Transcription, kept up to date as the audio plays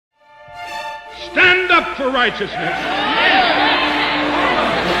Stand up for righteousness.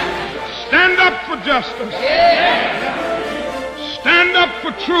 Stand up for justice. Stand up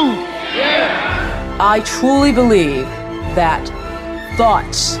for truth. I truly believe that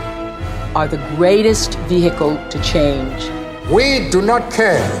thoughts are the greatest vehicle to change. We do not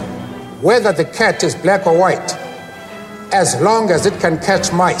care whether the cat is black or white, as long as it can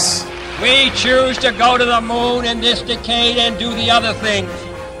catch mice. We choose to go to the moon in this decade and do the other things,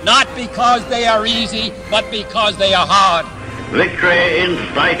 not because they are easy, but because they are hard. Victory in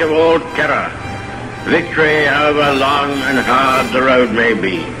spite of all terror. Victory however long and hard the road may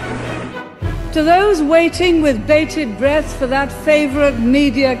be. To those waiting with bated breath for that favorite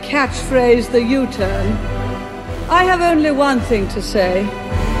media catchphrase, the U-turn, I have only one thing to say.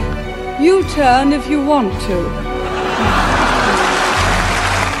 U-turn if you want to.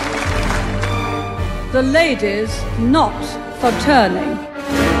 The ladies not for turning.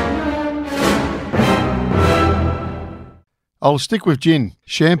 I'll stick with gin.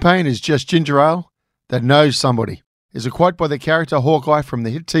 Champagne is just ginger ale that knows somebody, is a quote by the character Hawkeye from the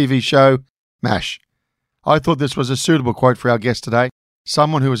hit TV show MASH. I thought this was a suitable quote for our guest today,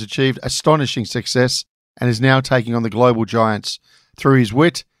 someone who has achieved astonishing success and is now taking on the global giants through his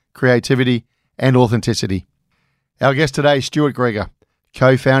wit, creativity and authenticity. Our guest today is Stuart Gregor,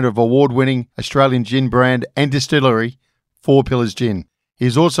 co-founder of award-winning Australian gin brand and distillery 4 Pillars Gin. He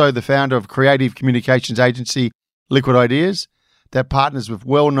is also the founder of creative communications agency Liquid Ideas that partners with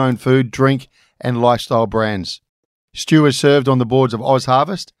well-known food, drink and lifestyle brands. Stu has served on the boards of Oz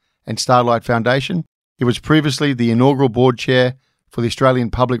Harvest and Starlight Foundation. He was previously the inaugural board chair for the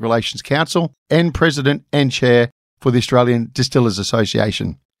Australian Public Relations Council and president and chair for the Australian Distillers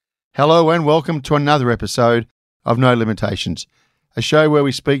Association. Hello and welcome to another episode of No Limitations, a show where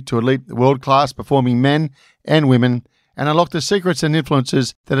we speak to elite world-class performing men and women and unlock the secrets and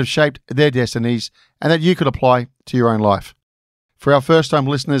influences that have shaped their destinies and that you could apply to your own life. For our first-time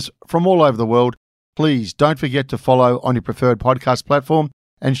listeners from all over the world, please don't forget to follow on your preferred podcast platform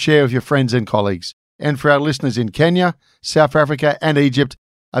and share with your friends and colleagues. And for our listeners in Kenya, South Africa and Egypt,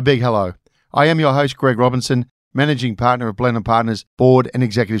 a big hello. I am your host, Greg Robinson, managing partner of Blend & Partners board and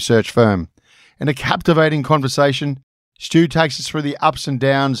executive search firm. In a captivating conversation, Stu takes us through the ups and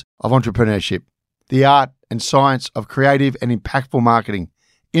downs of entrepreneurship, the art and science of creative and impactful marketing,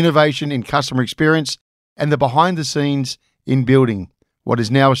 innovation in customer experience, and the behind the scenes in building what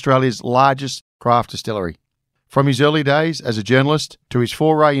is now Australia's largest craft distillery. From his early days as a journalist to his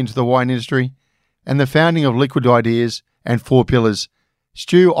foray into the wine industry and the founding of Liquid Ideas and 4 Pillars,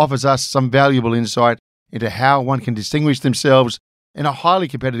 Stu offers us some valuable insight into how one can distinguish themselves in a highly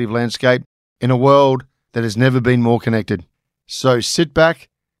competitive landscape in a world that has never been more connected. So sit back,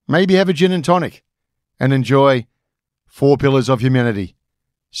 maybe have a gin and tonic, and enjoy 4 Pillars of Humanity.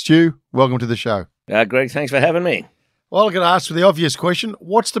 Stu, welcome to the show. Greg, thanks for having me. Well, I'm going to ask for the obvious question.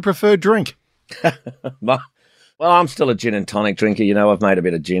 What's the preferred drink? Well, I'm still a gin and tonic drinker. You know, I've made a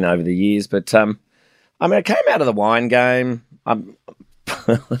bit of gin over the years, but I came out of the wine game. I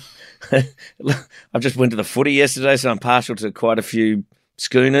just went to the footy yesterday, so I'm partial to quite a few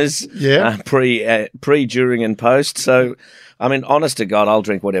schooners. Yeah. Pre, during, and post. So, I mean, honest to God, I'll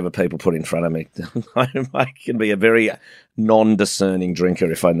drink whatever people put in front of me. I can be a very non-discerning drinker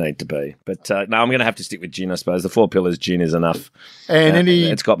if I need to be. But no, I'm going to have to stick with gin, I suppose. The 4 Pillars gin is enough. And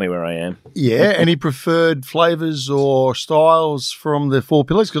it's got me where I am. Yeah. Any preferred flavours or styles from the 4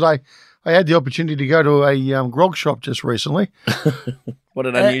 Pillars? Because I had the opportunity to go to a grog shop just recently. What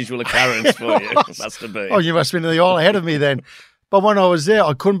an unusual occurrence for you. Must have been. Oh, you must have been in the aisle ahead of me then. But when I was there,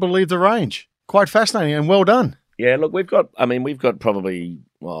 I couldn't believe the range. Quite fascinating and well done. Yeah, look, we've got probably,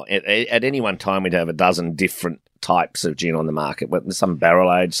 well, at any one time we'd have a dozen different types of gin on the market. Some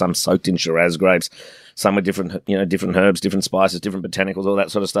barrel aged, some soaked in Shiraz grapes, some with different herbs, different spices, different botanicals, all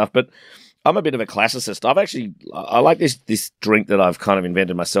that sort of stuff. But I'm a bit of a classicist. I like this drink that I've kind of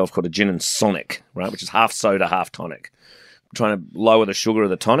invented myself called a gin and sonic, right, which is half soda, half tonic. I'm trying to lower the sugar of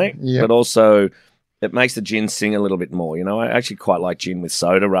the tonic, but also it makes the gin sing a little bit more. You know, I actually quite like gin with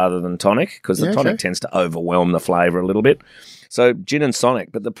soda rather than tonic because the tonic tends to overwhelm the flavour a little bit. So gin and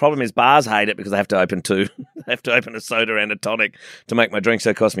sonic. But the problem is bars hate it because they have to open two. They have to open a soda and a tonic to make my drink,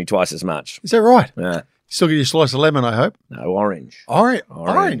 so it costs me twice as much. Is that right? Yeah. Still get your slice of lemon, I hope? No, orange.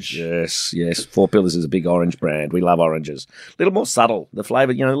 Orange? Yes. 4 Pillars is a big orange brand. We love oranges. A little more subtle. The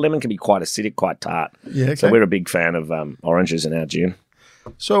flavour, lemon can be quite acidic, quite tart. Yeah, okay. So we're a big fan of oranges in our gin.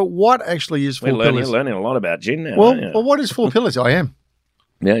 So what actually is 4 Pillars? You're learning a lot about gin now, well, aren't you? Well, what is 4 Pillars? I am.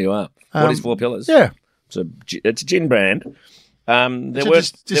 Yeah, you are. What is 4 Pillars? Yeah. It's a gin brand.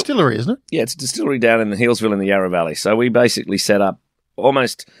 It's a distillery, isn't it? Yeah, it's a distillery down in the Healesville in the Yarra Valley. So we basically set up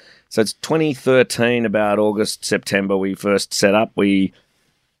almost So it's 2013, about August, September, we first set up. We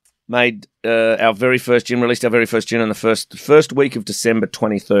made our very first gin, released our very first gin in the first week of December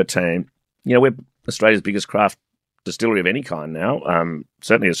 2013. You know, we're Australia's biggest craft distillery of any kind now,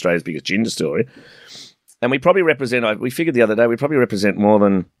 certainly Australia's biggest gin distillery. And we probably represent, we figured the other day, we probably represent more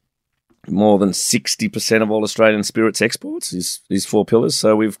than 60% of all Australian spirits exports, these 4 pillars.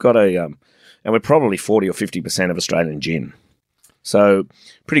 So we've got and we're probably 40 or 50% of Australian gin. So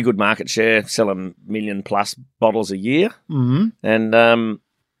pretty good market share, sell a million plus bottles a year. Mm-hmm. And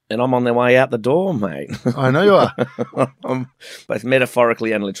I'm on their way out the door, mate. I know you are. I'm both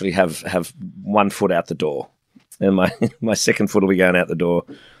metaphorically and literally have 1 foot out the door. And my second foot will be going out the door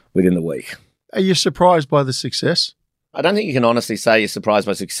within the week. Are you surprised by the success? I don't think you can honestly say you're surprised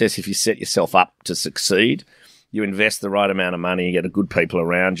by success if you set yourself up to succeed. You invest the right amount of money, you get good people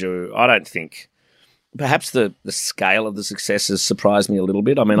around you. I don't think... Perhaps the scale of the success has surprised me a little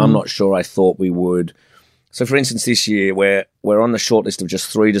bit. I mean, I'm not sure I thought we would. So, for instance, this year we're on the short list of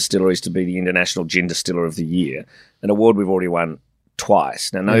just 3 distilleries to be the International Gin Distiller of the Year, an award we've already won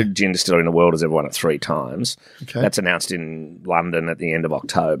twice. Now, no gin distiller in the world has ever won it 3 times. Okay. That's announced in London at the end of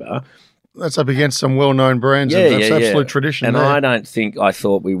October. That's up against some well-known brands. That's absolute tradition. And there. I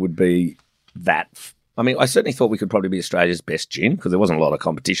thought we would be that. I mean, I certainly thought we could probably be Australia's best gin because there wasn't a lot of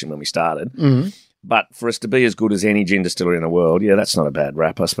competition when we started. Mm-hmm. But for us to be as good as any gin distillery in the world, that's not a bad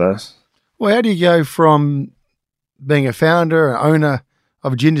rap, I suppose. Well, how do you go from being a founder and owner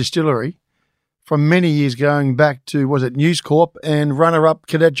of a gin distillery from many years going back to, was it News Corp and runner-up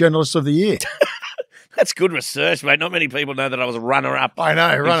Cadet Journalist of the Year? That's good research, mate. Not many people know that I was a runner-up. I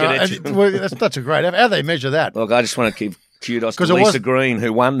know, runner-up. Well, that's a great... How do they measure that? Look, I just want to give kudos to Lisa Green,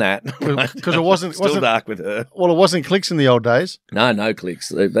 who won that. Because it wasn't... Still dark with her. Well, it wasn't clicks in the old days. No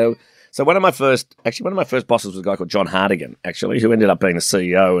clicks. So one of my first bosses was a guy called John Hardigan, actually, who ended up being the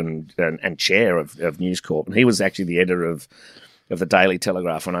CEO and chair of News Corp. And he was actually the editor of the Daily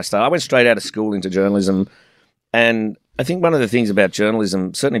Telegraph when I started. I went straight out of school into journalism. And I think one of the things about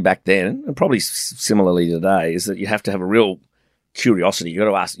journalism, certainly back then, and probably similarly today, is that you have to have a real curiosity. You got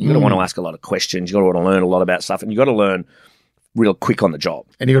to want to ask a lot of questions. You got to want to learn a lot about stuff, and you got to learn real quick on the job.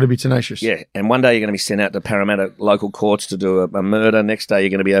 And you got to be tenacious. Yeah. And one day you're going to be sent out to Parramatta local courts to do a murder. Next day you're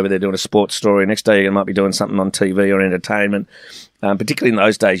going to be over there doing a sports story. Next day you might be doing something on TV or entertainment. Particularly in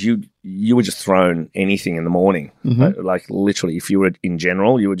those days, you were just thrown anything in the morning. Mm-hmm. Like literally, if you were in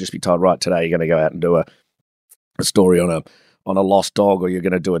general, you would just be told, right, today you're going to go out and do a story on a lost dog, or you're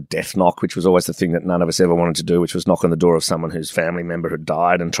going to do a death knock, which was always the thing that none of us ever wanted to do, which was knock on the door of someone whose family member had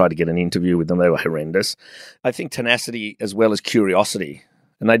died and try to get an interview with them. They were horrendous. I think tenacity as well as curiosity,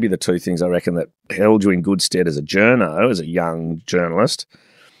 and they'd be the 2 things I reckon that held you in good stead as a journo, as a young journalist.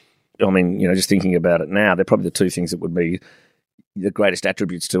 I mean, just thinking about it now, they're probably the 2 things that would be the greatest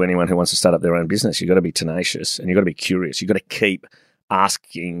attributes to anyone who wants to start up their own business. You've got to be tenacious and you've got to be curious. You've got to keep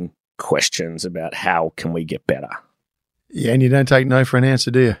asking questions about how can we get better. Yeah, and you don't take no for an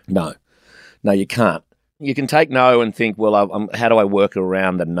answer, do you? No, you can't. You can take no and think, well, how do I work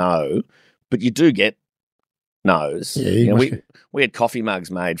around the no? But you do get no's. Yeah, we had coffee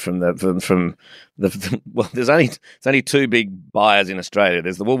mugs made from the well, there's only 2 big buyers in Australia.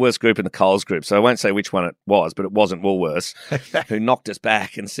 There's the Woolworths Group and the Coles Group. So I won't say which one it was, but it wasn't Woolworths, who knocked us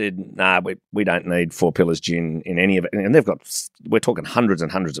back and said, nah, we don't need 4 Pillars gin in any of it. And we're talking hundreds and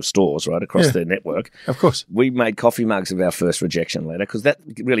hundreds of stores right across their network. Of course. We made coffee mugs of our first rejection letter because that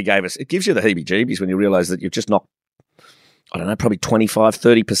really it gives you the heebie-jeebies when you realise that you've just knocked, I don't know, probably 25,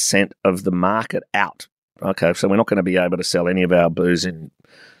 30% of the market out. Okay, so we're not going to be able to sell any of our booze in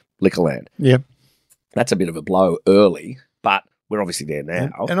Liquorland. Yep. That's a bit of a blow early, but we're obviously there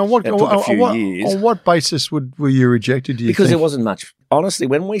now. And on what basis were you rejected, do you Because think? there wasn't much. Honestly,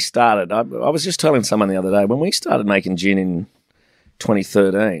 when we started, I was just telling someone the other day, when we started making gin in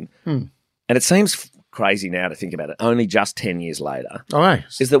 2013, and it seems crazy now to think about it, only just 10 years later,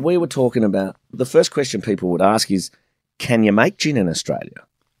 is that we were talking about, the first question people would ask is, can you make gin in Australia?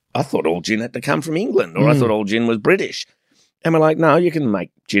 I thought all gin had to come from England, or I thought all gin was British. And we're like, no, you can make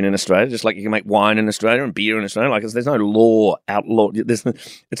gin in Australia, just like you can make wine in Australia and beer in Australia. Like, there's no law outlawed. It's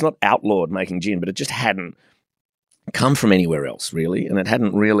not outlawed making gin, but it just hadn't come from anywhere else, really, and it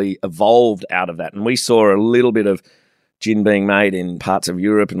hadn't really evolved out of that. And we saw a little bit of gin being made in parts of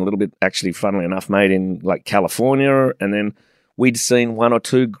Europe and a little bit, actually, funnily enough, made in, like, California, and then we'd seen 1 or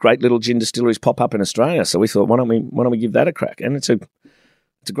 2 great little gin distilleries pop up in Australia. So we thought, why don't we give that a crack? And it's a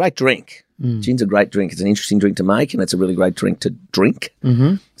great drink. Gin's a great drink. It's an interesting drink to make, and it's a really great drink to drink.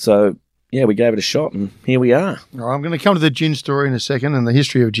 Mm-hmm. So, yeah, we gave it a shot, and here we are. All right, I'm going to come to the gin story in a second and the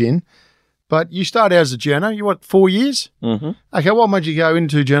history of gin. But you started out as a journo. You, 4 years? Mm-hmm. Okay, what made you go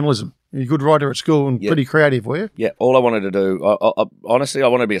into journalism? You're a good writer at school and pretty creative, were you? Yeah, all I wanted to do, honestly, I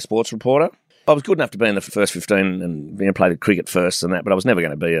wanted to be a sports reporter. I was good enough to be in the first 15 and play the cricket first and that, but I was never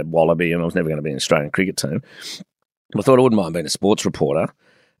going to be a Wallaby and I was never going to be an Australian cricket team. I thought I wouldn't mind being a sports reporter.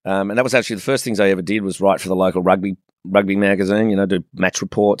 And that was actually the first things I ever did was write for the local rugby magazine, do match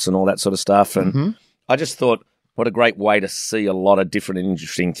reports and all that sort of stuff. And I just thought, what a great way to see a lot of different and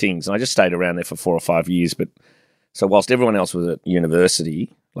interesting things. And I just stayed around there for 4 or 5 years. But so whilst everyone else was at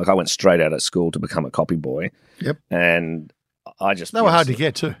university, like I went straight out of school to become a copy boy. Yep. And I just... They were hard to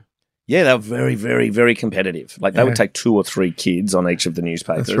get too. Yeah, they were very, very, very competitive. Like they would take 2 or 3 kids on each of the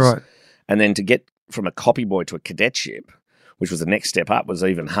newspapers. That's right. And then to get from a copy boy to a cadetship, which was the next step up, was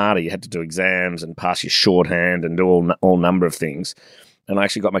even harder. You had to do exams and pass your shorthand and do all number of things. And I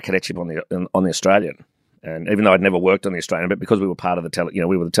actually got my cadetship on the Australian. And even though I'd never worked on the Australian, but because we were part of the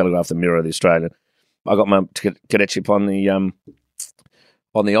we were the Telegraph, the Mirror of the Australian, I got my cadetship on the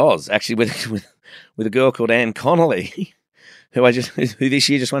Oz, actually with a girl called Anne Connolly, who this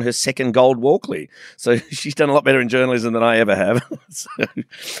year just won her second gold Walkley. So she's done a lot better in journalism than I ever have. So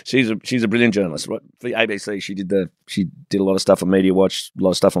she's a brilliant journalist. Right? For the ABC, she did a lot of stuff on Media Watch, a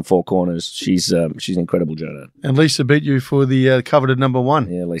lot of stuff on Four Corners. She's an incredible journalist. And Lisa beat you for the coveted number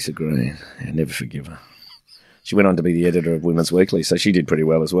 1. Yeah, Lisa Green. I never forgive her. She went on to be the editor of Women's Weekly, so she did pretty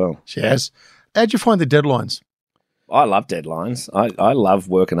well as well. She has. How'd you find the deadlines? I love deadlines. I love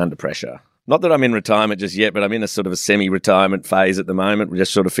working under pressure. Not that I'm in retirement just yet, but I'm in a sort of a semi-retirement phase at the moment. We're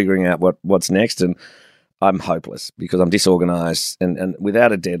just sort of figuring out what's next, and I'm hopeless because I'm disorganised. And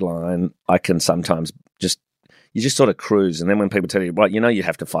without a deadline, I can sometimes you just sort of cruise. And then when people tell you, right, you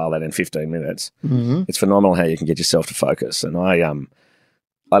have to file that in 15 minutes, it's phenomenal how you can get yourself to focus. And I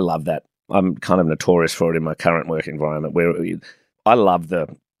love that. I'm kind of notorious for it in my current work environment where I love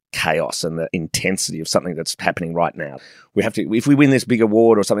the chaos and the intensity of something that's happening right now. We have to, if we win this big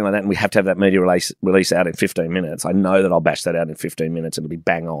award or something like that and we have to have that media release out in 15 minutes, I know that I'll bash that out in 15 minutes and it'll be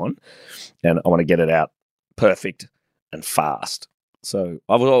bang on. And I want to get it out perfect and fast. So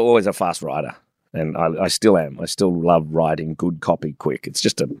I was always a fast writer and I still am. I still love writing good copy quick. It's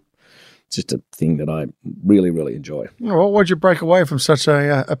just a thing that I really, really enjoy. Well, why'd you break away from such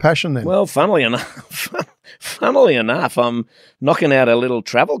a passion then? Well, funnily enough, I'm knocking out a little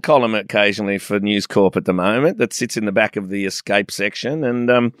travel column occasionally for News Corp at the moment that sits in the back of the escape section,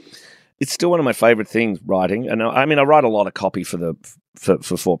 and it's still one of my favourite things, writing. And I write a lot of copy for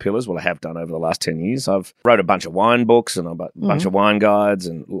Four Pillars. Well, I have done over the last 10 years. I've wrote a bunch of wine books and a bunch of wine guides,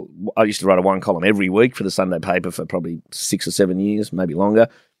 and I used to write a wine column every week for the Sunday paper for probably 6 or 7 years, maybe longer.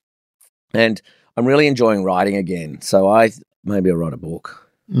 And I'm really enjoying writing again. So maybe I'll write a book.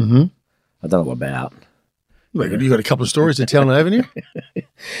 Mm-hmm. I don't know what about. Well, you got a couple of stories to tell, haven't you?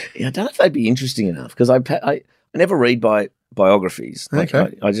 Yeah, I don't know if they'd be interesting enough because I never read biographies.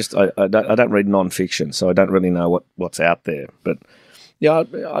 Okay. I don't read non-fiction, so I don't really know what's out there. But yeah,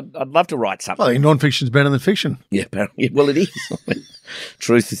 I'd love to write something. I think non-fiction's better than fiction. Yeah, apparently. Well, it is.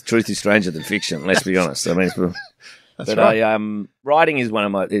 Truth is stranger than fiction. Let's be honest. I mean. That's right. Writing is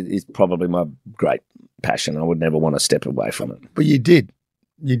probably my great passion. I would never want to step away from it. But you did.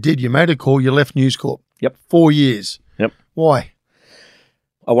 You made a call. You left News Corp. Yep. 4 years. Yep. Why?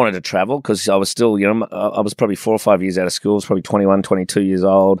 I wanted to travel because I was still, I was probably 4 or 5 years out of school. I was probably 21, 22 years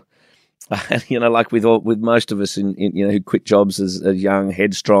old. Like with most of us who quit jobs as young,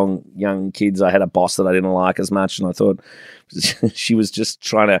 headstrong young kids, I had a boss that I didn't like as much, and I thought she was just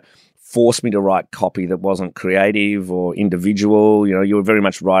trying to force me to write copy that wasn't creative or individual. You were very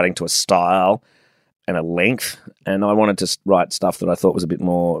much writing to a style and a length, and I wanted to write stuff that I thought was a bit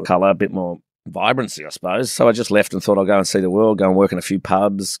more colour, a bit more vibrancy, I suppose. So I just left and thought I'll go and see the world, go and work in a few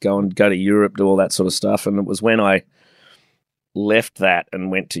pubs, go to Europe, do all that sort of stuff. And it was when I left that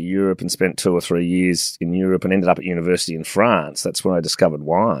and went to Europe and spent 2 or 3 years in Europe and ended up at university in France. That's when I discovered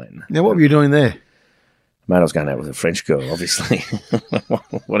wine. Now, what were you doing there? Mate, I was going out with a French girl, obviously.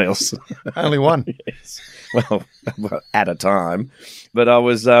 What else? Only one. Yes. Well, at a time. But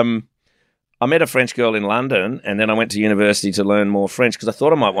I met a French girl in London, and then I went to university to learn more French because I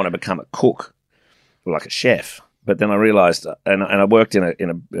thought I might want to become a cook, like a chef. But then I realised, and I worked in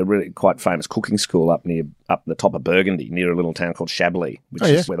a really quite famous cooking school up the top of Burgundy, near a little town called Chablis, which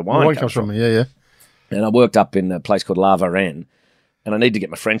is where the wine comes from. Yeah. And I worked up in a place called La Varenne. And I needed to get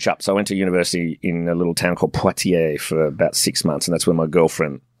my French up, so I went to university in a little town called Poitiers for about 6 months, and that's where my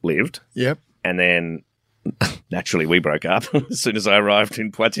girlfriend lived. Yep. And then naturally, we broke up as soon as I arrived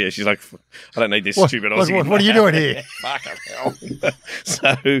in Poitiers. She's like, I don't need this stupid Aussie. What are you doing here? Fucking hell.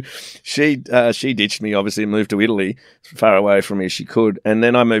 So she ditched me, obviously, and moved to Italy, as far away from me as she could. And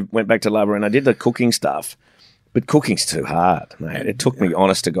then I went back to Lover, and I did the cooking stuff. But cooking's too hard, mate. It took me,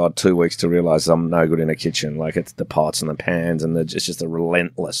 honest to God, 2 weeks to realise I'm no good in a kitchen. Like, it's the pots and the pans and it's just the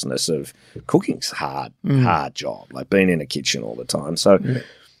relentlessness of cooking's hard job. Like, being in a kitchen all the time. So,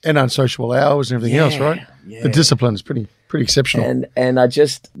 and unsociable hours and everything else, right? Yeah. The discipline's pretty exceptional. And I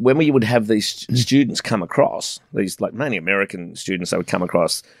just, when we would have these students come across, these like mainly American students, they would come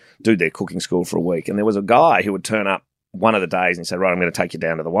across, do their cooking school for a week, and there was a guy who would turn up one of the days and he said, right, I'm going to take you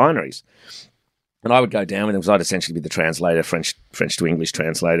down to the wineries. And I would go down with him because I'd essentially be the translator, French to English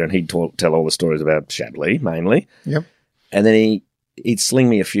translator, and he'd tell all the stories about Chablis mainly. Yep. And then he'd sling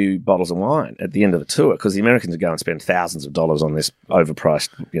me a few bottles of wine at the end of the tour because the Americans would go and spend thousands of dollars on this overpriced,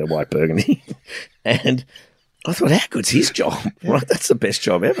 white Burgundy. And I thought, how good's his job? Right, that's the best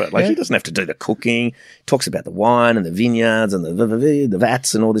job ever. Like, he doesn't have to do the cooking. He talks about the wine and the vineyards and the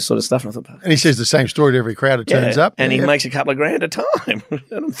vats and all this sort of stuff. And I thought, and he says the same story to every crowd that turns up. And he makes a couple of grand a time. And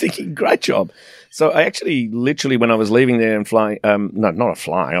I'm thinking, great job. So I actually, literally, when I was leaving there and flying, I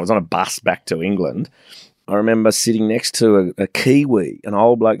was on a bus back to England. I remember sitting next to a Kiwi, an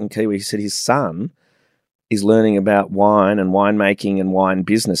old bloke in Kiwi. He said his son is learning about wine and winemaking and wine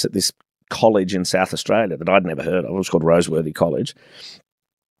business at this college in South Australia that I'd never heard of. It was called Roseworthy College.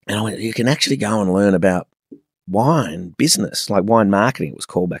 And I went, you can actually go and learn about wine business, like wine marketing it was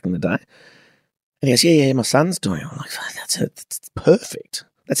called back in the day. And he goes, yeah, my son's doing it. I'm like, that's perfect.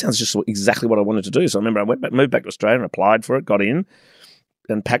 That sounds just exactly what I wanted to do. So I remember I moved back to Australia and applied for it, got in,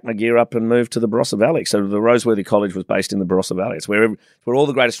 and packed my gear up and moved to the Barossa Valley. So the Roseworthy College was based in the Barossa Valley. It's where all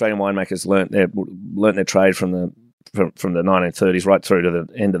the great Australian winemakers learnt their trade from the 1930s right through to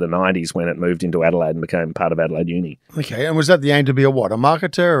the end of the 90s when it moved into Adelaide and became part of Adelaide Uni. Okay, and was that the aim to be a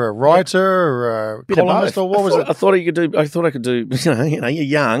marketer, or a writer, or a columnist, or what was it? I thought I could do. You're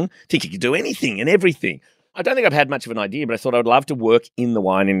young, think you could do anything and everything. I don't think I've had much of an idea, but I thought I would love to work in the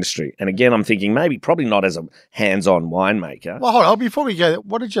wine industry. And again, I'm thinking probably not as a hands-on winemaker. Well, hold on. Before we go,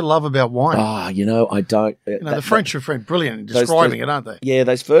 what did you love about wine? I don't. The French are brilliant in describing it, aren't they? Yeah,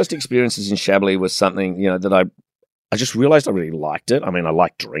 those first experiences in Chablis was something, that I just realised I really liked it. I mean, I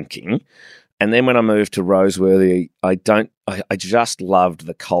like drinking. And then when I moved to Roseworthy, I just loved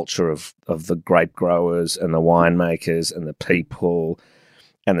the culture of the grape growers and the winemakers and the people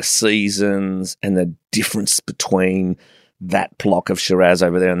and the seasons and the difference between that block of Shiraz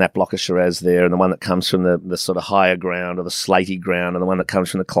over there and that block of Shiraz there, and the one that comes from the sort of higher ground or the slaty ground and the one that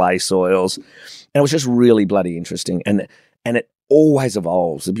comes from the clay soils. And it was just really bloody interesting. And it always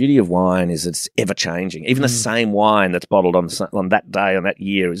evolves. The beauty of wine is it's ever changing. Even the same wine that's bottled on that day, on that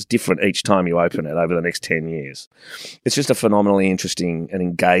year, is different each time you open it over the next 10 years. It's just a phenomenally interesting and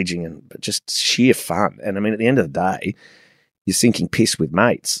engaging and just sheer fun. And I mean, at the end of the day, you're sinking piss with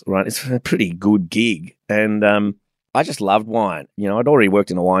mates, right? It's a pretty good gig. And I just loved wine. I'd already worked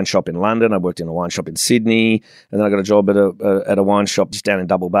in a wine shop in London. I worked in a wine shop in Sydney. And then I got a job at a wine shop just down in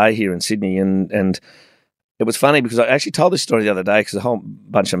Double Bay here in Sydney. And it was funny because I actually told this story the other day because a whole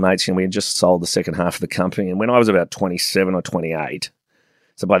bunch of mates, we had just sold the second half of the company. And when I was about 27 or 28,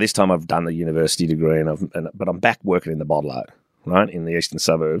 so by this time I've done the university degree, but I'm back working in the bottler, right, in the eastern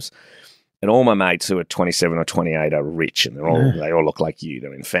suburbs. And all my mates who are 27 or 28 are rich, and they all look like you.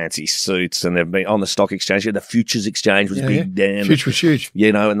 They're in fancy suits, and they've been on the stock exchange. The futures exchange was big. Damn, Futures was huge.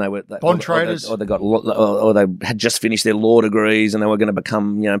 And they were bond traders, or they had just finished their law degrees, and they were going to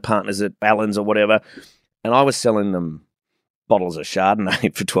become partners at Allen's or whatever. And I was selling them bottles of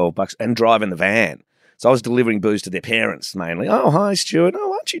Chardonnay for $12 and driving the van. So I was delivering booze to their parents mainly. Oh, hi, Stuart.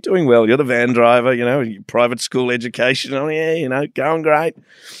 Oh, aren't you doing well? You're the van driver, private school education. Oh, yeah, going great.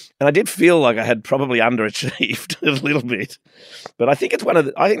 And I did feel like I had probably underachieved a little bit. But I think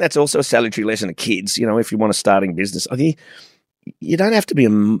I think that's also a salutary lesson to kids, if you want to starting business. I think you don't have to be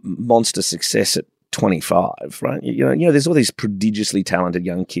a monster success at 25, right? There's all these prodigiously talented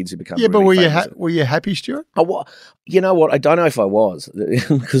young kids who become but really were you happy, Stuart? You know what? I don't know if I was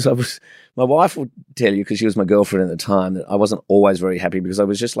because my wife will tell you, because she was my girlfriend at the time, that I wasn't always very happy because I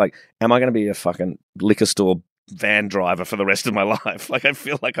was just like, am I going to be a fucking liquor store van driver for the rest of my life? Like, I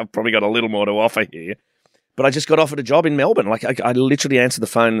feel like I've probably got a little more to offer here. But I just got offered a job in Melbourne. Like, I literally answered the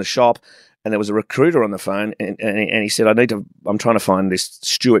phone in the shop, and there was a recruiter on the phone, and he said, I'm trying to find this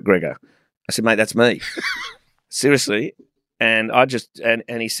Stuart Gregor. I said, mate, that's me. Seriously. And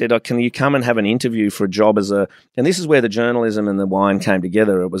he said, can you come and have an interview for a job and this is where the journalism and the wine came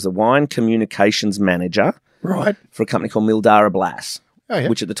together. It was the wine communications manager, right, for a company called Mildara Blass,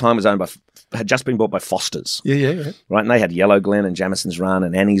 which at the time was owned by had just been bought by Foster's. Yeah. Right, and they had Yellow Glen and Jamison's Run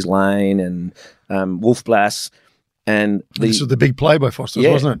and Annie's Lane and Wolf Blass. And this was the big play by Foster's,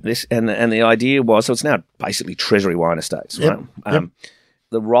 wasn't it? And the idea was, so it's now basically Treasury Wine Estates, right? Yep.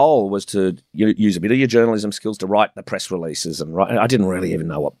 The role was to use a bit of your journalism skills to write the press releases and write. I didn't really even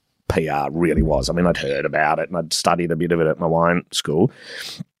know what PR really was. I mean, I'd heard about it and I'd studied a bit of it at my wine school.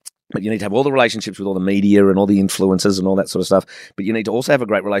 But you need to have all the relationships with all the media and all the influencers and all that sort of stuff. But you need to also have a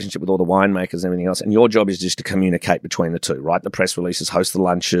great relationship with all the winemakers and everything else. And your job is just to communicate between the two, write the press releases, host the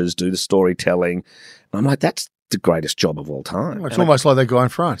lunches, do the storytelling. And I'm like, that's the greatest job of all time. Well, it's almost like that guy in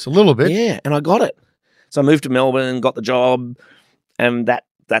France, a little bit. Yeah, and I got it. So I moved to Melbourne, got the job, and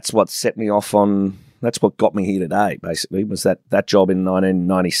that's what set me off on. That's what got me here today. Basically, was that job in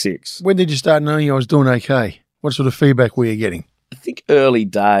 1996. When did you start knowing I was doing okay? What sort of feedback were you getting? I think early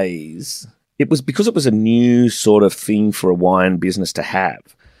days. It was because it was a new sort of thing for a wine business to have,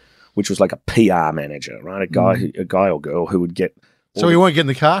 which was like a PR manager, right? A guy or girl who would get. So we weren't getting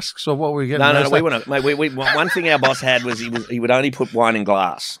the casks, or what were we getting? No, we weren't. Mate, one thing our boss had was he would only put wine in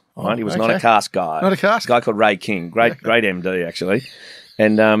glass. Right? He was not a cask guy. Not a cask. A guy called Ray King, great MD actually,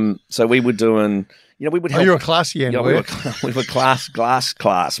 and so we were doing. We would help. You're a classy MD. We were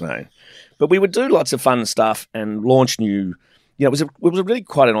class, mate. But we would do lots of fun stuff and launch new. It was really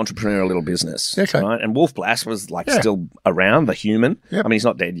quite an entrepreneurial little business. Okay. Right? And Wolf Blass was still around, the human. Yep. I mean, he's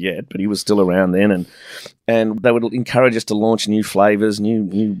not dead yet, but he was still around then. And they would encourage us to launch new flavours,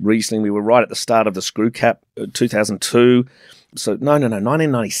 new Riesling. We were right at the start of the screw cap, 2002. So,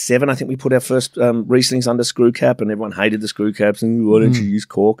 1997, I think we put our first Rieslings under screw cap, and everyone hated the screw caps. And why don't you use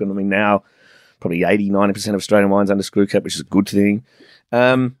cork? And I mean, now probably 80-90% of Australian wine's under screw cap, which is a good thing.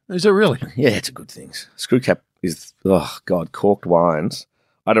 Is it really? Yeah, it's a good thing. Screw cap is, corked wines.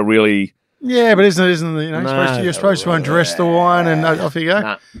 I had a really... Yeah, but isn't you're supposed to undress the wine and off you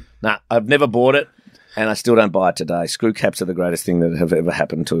go? Nah, I've never bought it, and I still don't buy it today. Screw caps are the greatest thing that have ever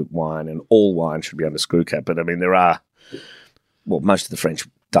happened to wine, and all wine should be under screw cap. But, I mean, there are... Well, most of the French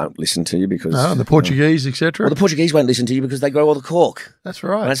don't listen to you because... No, the Portuguese, etc. Well, the Portuguese won't listen to you because they grow all the cork. That's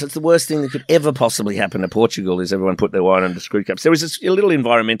right. And it's the worst thing that could ever possibly happen to Portugal is everyone put their wine under screw caps. There was a little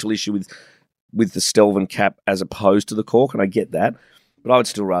environmental issue with the Stelvin cap as opposed to the cork, and I get that. But I would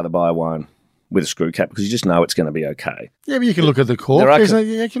still rather buy a wine with a screw cap because you just know it's going to be okay. Yeah, but you can look at the cork.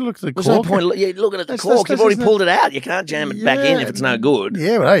 You can look at the cork. There's no point looking at the cork. You've already pulled it out. You can't jam it back in if it's no good.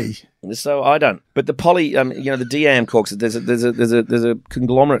 Yeah, but hey. So I don't. But the poly, the DAM corks, there's a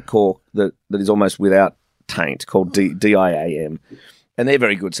conglomerate cork that is almost without taint called DIAM, and they're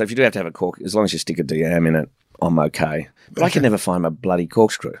very good. So if you do have to have a cork, as long as you stick a DAM in it, I'm okay. But I can never find my bloody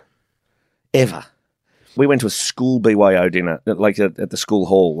corkscrew, ever. We went to a school BYO dinner, like at the school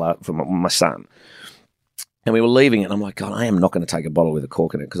hall for my son, and we were leaving it. And I'm like, God, I am not going to take a bottle with a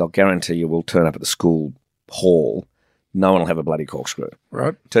cork in it because I'll guarantee you we'll turn up at the school hall. No one will have a bloody corkscrew.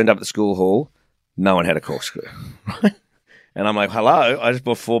 Right. Turned up at the school hall. No one had a corkscrew. Right. And I'm like, hello, I just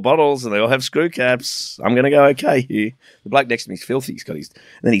bought 4 bottles and they all have screw caps. I'm going to go okay here. The bloke next to me is filthy. He's got and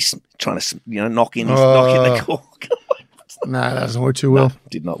then he's trying to, knock in the cork. No, that doesn't work too well. No,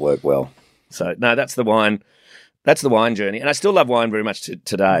 did not work well. So, no, that's the wine. That's the wine journey. And I still love wine very much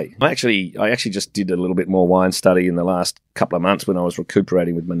today. I actually just did a little bit more wine study in the last couple of months when I was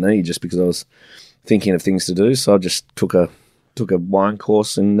recuperating with my knee just because I was thinking of things to do. So I just took a wine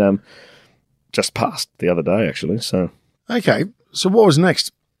course and just passed the other day, actually. So okay. So what was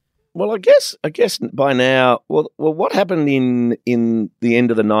next? Well, I guess by now, well, what happened in the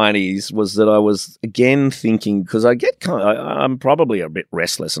end of the 90s was that I was again thinking, because I'm probably a bit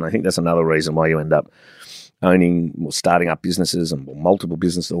restless, and I think that's another reason why you end up owning or starting up businesses and multiple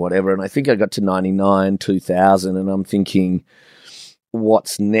businesses or whatever. And I think I got to 99, 2000, and I'm thinking,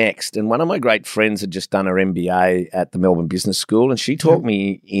 what's next? And one of my great friends had just done her MBA at the Melbourne Business School, and she talked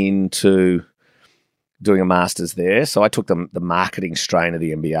me into doing a master's there. So I took the marketing strain of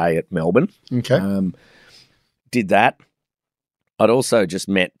the MBA at Melbourne. Okay. Did that. I'd also just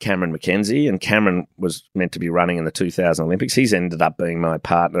met Cameron McKenzie, and Cameron was meant to be running in the 2000 Olympics. He's ended up being my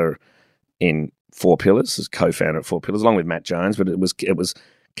partner in 4 Pillars, as co-founder at 4 Pillars, along with Matt Jones. But it was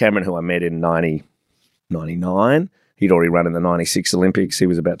Cameron who I met in 99. He'd already run in the 96 Olympics. He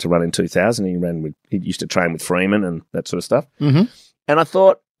was about to run in 2000. He used to train with Freeman and that sort of stuff. Mm-hmm. And I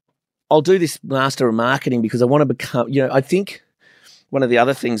thought, I'll do this Master of Marketing because I want to become, I think one of the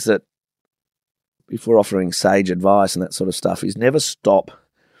other things that, before offering sage advice and that sort of stuff, is never stop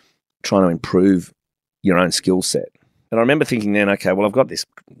trying to improve your own skill set. And I remember thinking then, okay, well, I've got this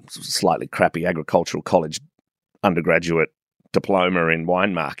slightly crappy agricultural college undergraduate diploma in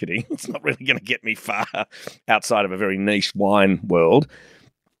wine marketing. It's not really going to get me far outside of a very niche wine world.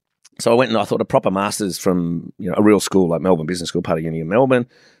 So I went and I thought a proper master's from a real school like Melbourne Business School, part of Uni of Melbourne,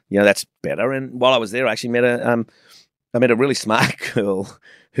 that's better. And while I was there, I actually met a really smart girl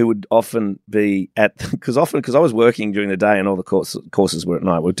who would often be because I was working during the day and all the courses were at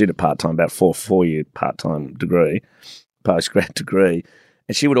night. We did it part-time, about 4-year part-time degree, postgrad degree.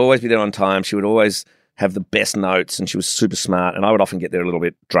 And she would always be there on time. She would always have the best notes and she was super smart. And I would often get there a little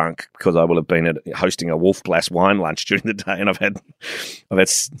bit drunk because I will have been hosting a Wolf Blass wine lunch during the day and I've had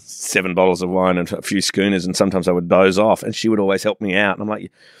 7 bottles of wine and a few schooners and sometimes I would doze off and she would always help me out. And I'm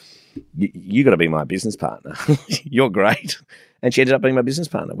like, you got to be my business partner. You're great. And she ended up being my business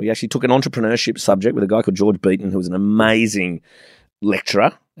partner. We actually took an entrepreneurship subject with a guy called George Beaton, who was an amazing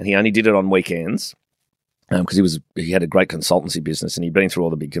lecturer, and he only did it on weekends because he had a great consultancy business and he'd been through all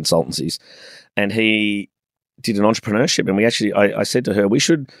the big consultancies. And he did an entrepreneurship, and I said to her,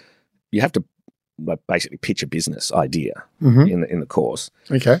 you have to basically pitch a business idea in the course.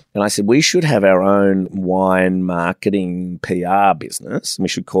 Okay. And I said, we should have our own wine marketing PR business, and we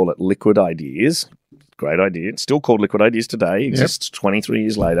should call it Liquid Ideas. Great idea. It's still called Liquid Ideas today. Exists 23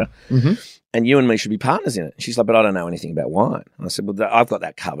 years later. Mm-hmm. And you and me should be partners in it. She's like, but I don't know anything about wine. And I said, well, I've got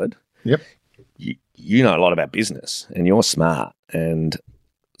that covered. Yep. You know a lot about business and you're smart. And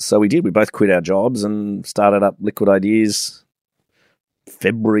so we did. We both quit our jobs and started up Liquid Ideas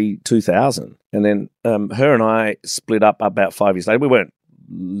February 2000. And then her and I split up about 5 years later. We weren't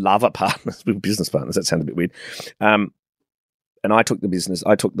lover partners. We were business partners. That sounded a bit weird. And I took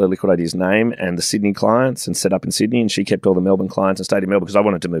the Liquid Ideas name and the Sydney clients and set up in Sydney, and she kept all the Melbourne clients and stayed in Melbourne because I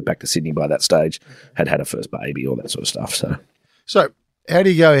wanted to move back to Sydney by that stage, had a first baby, all that sort of stuff. So how do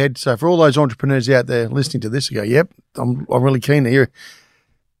you go ahead? So for all those entrepreneurs out there listening to this, you go, yep, I'm really keen to hear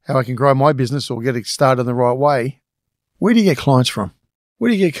how I can grow my business or get it started in the right way. Where do you get clients from? Where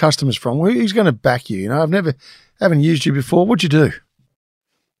do you get customers from? Who's going to back you? Haven't used you before. What'd you do?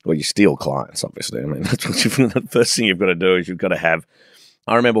 Well, you steal clients, obviously. I mean, that's the first thing you've got to do is you've got to have.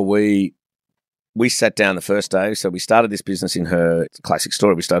 I remember we sat down the first day. So we started this business in her classic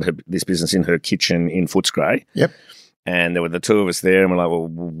story. We started this business in her kitchen in Footscray. Yep. And there were the two of us there, and we're like, well,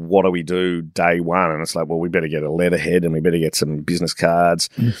 what do we do day one? And it's like, well, we better get a letterhead and we better get some business cards.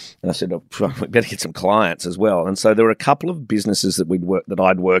 And I said, oh, we better get some clients as well. And so there were a couple of businesses that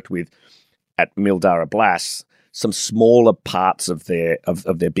I'd worked with at Mildara Blass, some smaller parts of their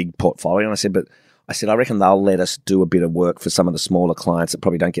big portfolio. And I said, I reckon they'll let us do a bit of work for some of the smaller clients that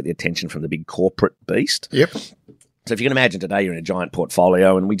probably don't get the attention from the big corporate beast. Yep. So if you can imagine today, you're in a giant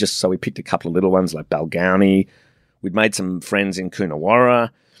portfolio, and we picked a couple of little ones like Balgownie. We'd made some friends in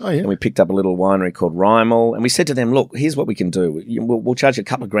Coonawarra. Oh, yeah. And we picked up a little winery called Rymel. And we said to them, look, here's what we can do. We'll charge you a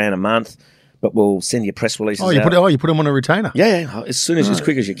couple of grand a month, but we'll send you press releases you put them on a retainer? Yeah, as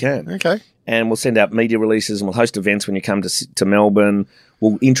quick as you can. Okay. And we'll send out media releases and we'll host events when you come to Melbourne.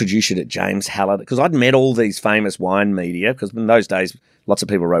 We'll introduce you to James Hallett. Because I'd met all these famous wine media, because in those days, lots of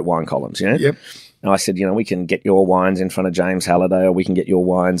people wrote wine columns, Yep. And I said, we can get your wines in front of James Halliday, or we can get your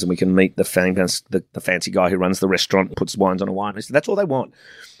wines and we can meet the fancy guy who runs the restaurant and puts wines on a wine. I said, that's all they want.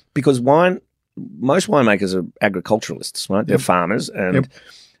 Because most winemakers are agriculturalists, right? They're farmers, and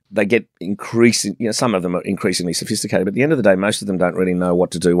they get some of them are increasingly sophisticated, but at the end of the day, most of them don't really know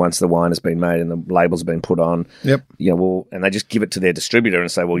what to do once the wine has been made and the labels have been put on. Yep. And they just give it to their distributor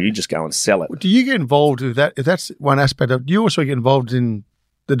and say, well, you just go and sell it. Do you get involved with that? If that's one aspect of, do you also get involved in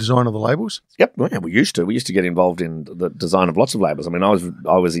the design of the labels? Yep. Yeah, we used to. We used to get involved in the design of lots of labels. I mean,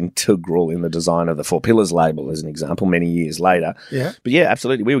 I was integral in the design of the Four Pillars label, as an example, many years later. Yeah. But yeah,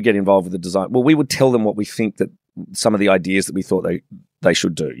 absolutely. We would get involved with the design. Well, we would tell them what we think that some of the ideas that we thought they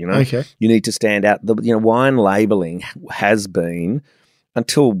should do, Okay. You need to stand out. Wine labeling has been,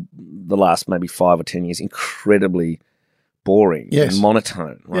 until the last maybe 5 or 10 years, incredibly boring and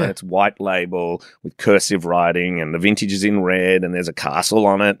monotone, right? Yeah. It's white label with cursive writing, and the vintage is in red, and there's a castle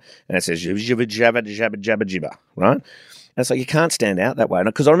on it, and it says jibba jabba jabba jabba jibba, right? And so you can't stand out that way.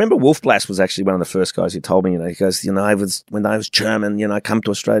 Because I remember Wolf Blass was actually one of the first guys who told me, he goes, when I was German, I come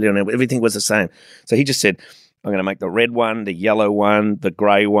to Australia and everything was the same. So he just said, I'm going to make the red one, the yellow one, the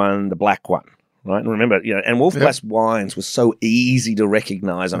grey one, the black one. Right. And remember, and Wolf Blass wines were so easy to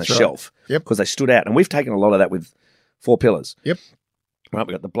recognize on a shelf because they stood out. And we've taken a lot of that with Four Pillars. Yep. Right.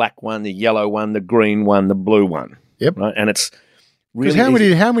 We've got the black one, the yellow one, the green one, the blue one. Yep. Right. And it's really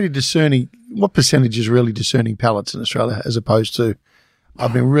how many discerning, what percentage is really discerning palates in Australia as opposed to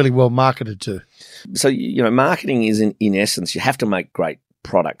I've been really well marketed to? So, marketing is in essence, you have to make great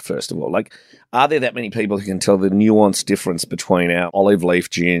product, first of all. Like, are there that many people who can tell the nuanced difference between our olive leaf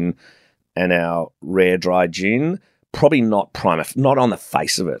gin and our rare dry gin? probably not not on the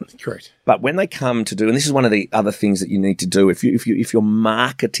face of it. Correct. But when they come to do, and this is one of the other things that you need to do if you're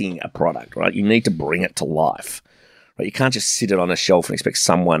marketing a product, right? You need to bring it to life. Right? You can't just sit it on a shelf and expect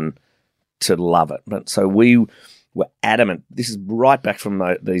someone to love it. But so we were adamant. This is right back from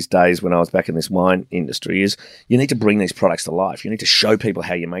these days when I was back in this wine industry. Is you need to bring these products to life. You need to show people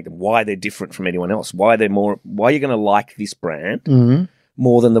how you make them, why they're different from anyone else, why you're going to like this brand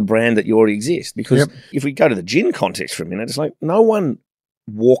more than the brand that you already exist. Because if we go to the gin context for a minute, it's like no one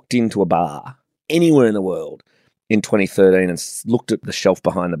walked into a bar anywhere in the world in 2013 and looked at the shelf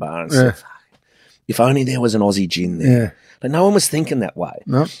behind the bar and said, if only there was an Aussie gin there. Yeah. But no one was thinking that way.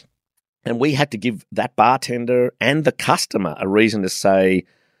 No. And we had to give that bartender and the customer a reason to say,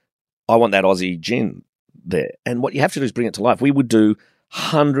 I want that Aussie gin there. And what you have to do is bring it to life. We would do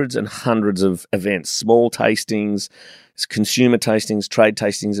hundreds and hundreds of events, small tastings, consumer tastings, trade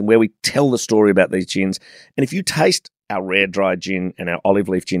tastings, and where we tell the story about these gins. And if you taste our rare dry gin and our olive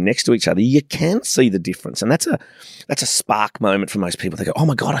leaf gin next to each other, you can see the difference. And that's a spark moment for most people. They go, oh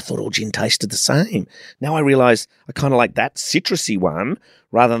my God, I thought all gin tasted the same. Now I realise I kind of like that citrusy one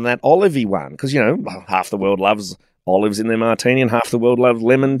rather than that olivey one. Because, half the world loves olives in their martini and half the world loves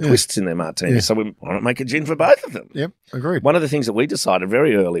lemon twists in their martini. So why not make a gin for both of them? Yep, agreed. One of the things that we decided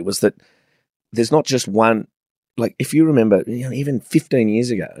very early was that there's not just one. Like, if you remember, even 15 years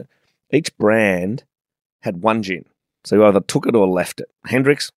ago, each brand had one gin. So you either took it or left it.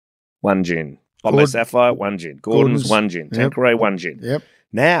 Hendrick's, one gin. Bombay Sapphire, one gin. Gordon's, one gin. Tanqueray, one gin. Yep.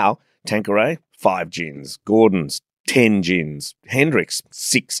 Now, Tanqueray, 5 gins. Gordon's, 10 gins. Hendrick's,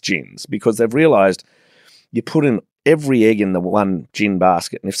 6 gins. Because they've realised you put in every egg in the one gin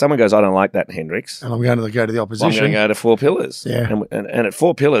basket. And if someone goes, I don't like that Hendrick's. And I'm going to go to the opposition. I'm going to go to Four Pillars. Yeah. And at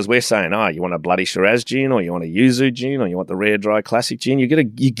Four Pillars, we're saying, you want a bloody Shiraz gin, or you want a Yuzu gin, or you want the rare dry classic gin. You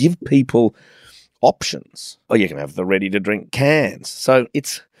give people options, or you can have the ready to drink cans. So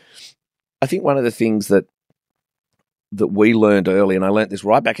I think one of the things that we learned early, and I learned this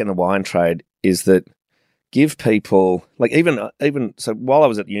right back in the wine trade, is that give people, like even so while I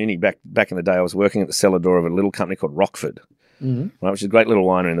was at uni back in the day, I was working at the cellar door of a little company called Rockford, right, which is a great little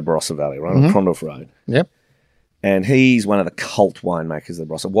winery in the Barossa Valley, right, on Crondorf Road. Yep. And he's one of the cult winemakers of the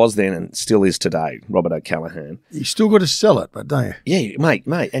Barossa. Was then and still is today, Robert O'Callaghan. You still got to sell it, but don't you? Yeah,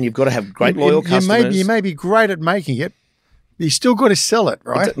 mate. And you've got to have great loyal customers. You may be great at making it, but you still got to sell it,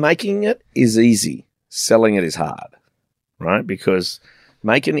 right? Making it is easy. Selling it is hard, right? Because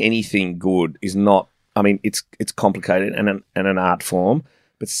making anything good is not, it's complicated and an art form,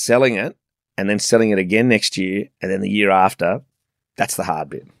 but selling it and then selling it again next year and then the year after, that's the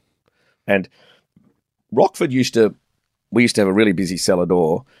hard bit. And Rockford we used to have a really busy cellar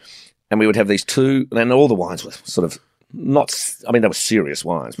door, and we would have these two, and all the wines were sort of they were serious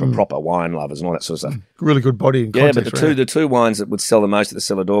wines from proper wine lovers and all that sort of stuff. Really good body and context. Yeah, but the two wines that would sell the most at the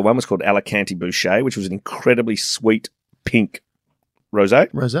cellar door, one was called Alicante Boucher, which was an incredibly sweet pink rosé.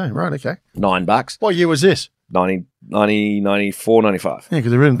 Rosé, right, okay. $9. What year was this? 94, 95. Yeah,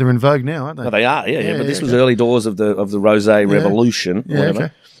 because they're in vogue now, aren't they? No, they are, yeah. But this was early doors of the rosé revolution, whatever.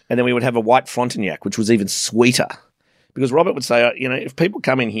 Okay. And then we would have a white Frontignac, which was even sweeter. Because Robert would say, if people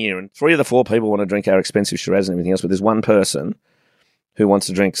come in here and 3 of the 4 people want to drink our expensive Shiraz and everything else, but there's one person who wants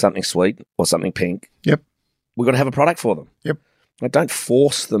to drink something sweet or something pink, we've got to have a product for them. Yep. Like, don't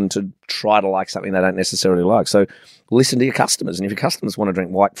force them to try to like something they don't necessarily like. So listen to your customers. And if your customers want to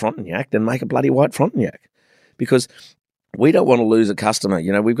drink white Frontignac, then make a bloody white Frontignac. Because we don't want to lose a customer.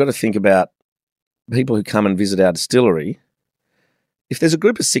 We've got to think about people who come and visit our distillery. If there's a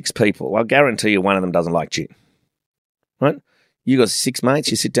group of 6 people, I'll guarantee you one of them doesn't like gin, right? You got 6 mates,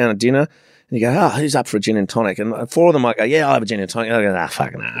 you sit down at dinner, and you go, who's up for a gin and tonic? And 4 of them might go, yeah, I'll have a gin and tonic. I go,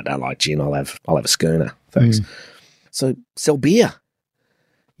 fuck no, I don't like gin. I'll have a schooner, thanks. So sell beer.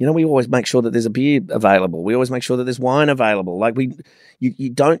 We always make sure that there's a beer available. We always make sure that there's wine available. Like you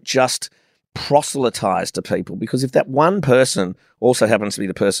don't just proselytize to people, because if that one person also happens to be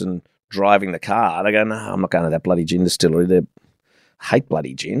the person driving the car, they go, no, I'm not going to that bloody gin distillery. They hate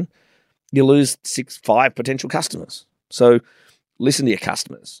bloody gin. You lose 5 potential customers. So listen to your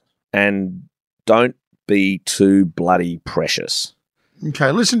customers and don't be too bloody precious.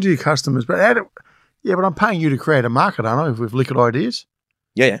 Okay, listen to your customers, but but I'm paying you to create a market, aren't I, with Liquid Ideas?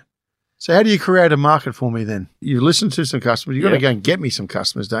 Yeah. So how do you create a market for me then? You listen to some customers. You've got to go and get me some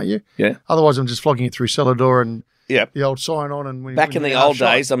customers, don't you? Yeah. Otherwise, I'm just flogging it through cellar door and Yep. The old sign on and back in the old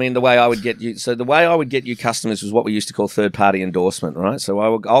days, I mean, the way I would get you customers was what we used to call third party endorsement, right? So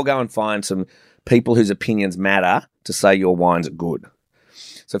I'll go and find some people whose opinions matter to say your wines are good.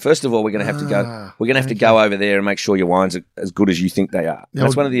 So first of all, we're going to have to go. We're going to have to go over there and make sure your wines are as good as you think they are.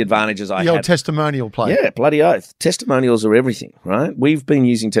 That's one of the advantages I had. The old testimonial play. Yeah, bloody oath. Testimonials are everything, right? We've been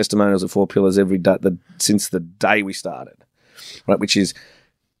using testimonials at Four Pillars every day since the day we started, right? Which is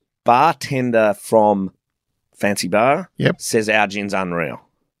bartender from Fancy Bar says our gin's unreal.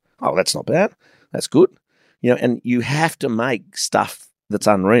 Oh, that's not bad. That's good. And you have to make stuff that's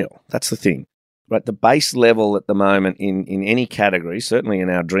unreal. That's the thing. Right, the base level at the moment in any category, certainly in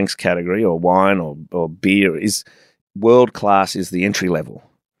our drinks category or wine or beer, is world class. Is the entry level.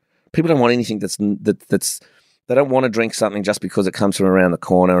 People don't want anything that's they don't want to drink something just because it comes from around the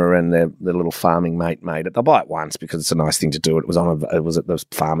corner and their little farming mate made it. They'll buy it once because it's a nice thing to do. It was at those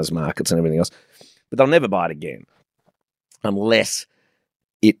farmers markets and everything else, but they'll never buy it again unless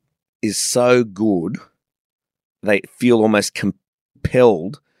it is so good they feel almost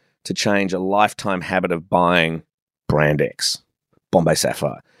compelled to change a lifetime habit of buying brand X, Bombay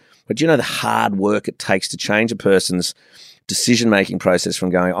Sapphire. But do you know the hard work it takes to change a person's decision-making process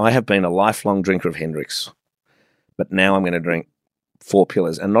from going, I have been a lifelong drinker of Hendrick's, but now I'm going to drink Four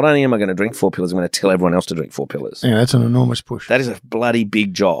Pillars. And not only am I going to drink Four Pillars, I'm going to tell everyone else to drink Four Pillars. Yeah, that's an enormous push. That is a bloody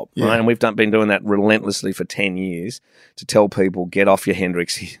big job, right? And we've been doing that relentlessly for 10 years to tell people, get off your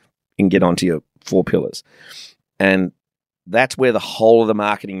Hendrick's and get onto your Four Pillars. And that's where the whole of the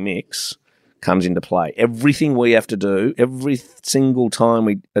marketing mix comes into play. Everything we have to do, every single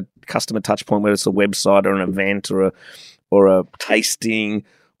time a customer touch point, whether it's a website or an event or a tasting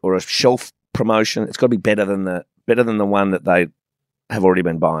or a shelf promotion, it's got to be better than the one that they have already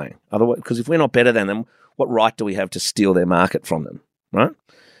been buying. Otherwise, because if we're not better than them, what right do we have to steal their market from them, right?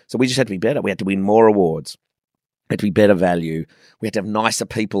 So we just had to be better. We had to win more awards. We had to be better value. We had to have nicer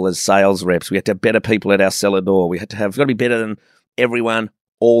people as sales reps. We had to have better people at our cellar door. We've got to be better than everyone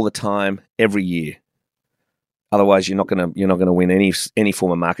all the time, every year. Otherwise, you're not going to win any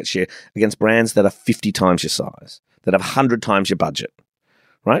form of market share against brands that are 50 times your size, that have 100 times your budget,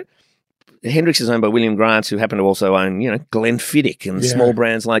 right? Hendrick's is owned by William Grants, who happen to also own, Glenfiddich and small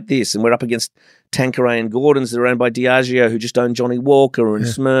brands like this. And we're up against Tanqueray and Gordon's that are owned by Diageo, who just own Johnny Walker and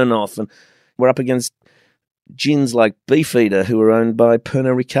Smirnoff. And we're up against gins like Beefeater, who are owned by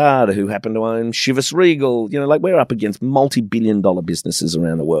Pernod Ricard, who happen to own Chivas Regal. We're up against multi-billion-dollar businesses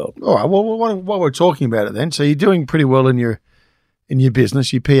around the world. All right. Well, while we're talking about it then, so you're doing pretty well in your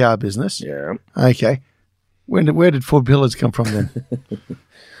business, your PR business. Yeah. Okay. Where did Four Pillars come from then?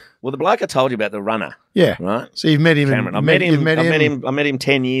 Well, the bloke I told you about, the runner. Yeah. Right? So you've met him. Cameron. I met him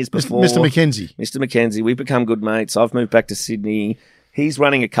 10 years before. Mr. McKenzie. Mr. McKenzie. We've become good mates. I've moved back to Sydney. He's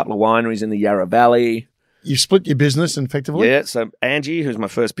running a couple of wineries in the Yarra Valley. You've split your business effectively? Yeah. So Angie, who's my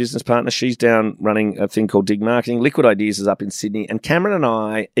first business partner, she's down running a thing called Dig Marketing. Liquid Ideas is up in Sydney. And Cameron and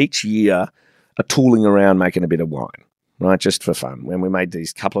I, each year, are tooling around making a bit of wine, right, just for fun. When we made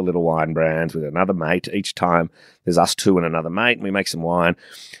these couple of little wine brands with another mate, each time there's us two and another mate, and we make some wine.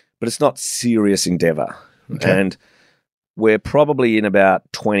 But it's not serious endeavour. Okay. And we're probably in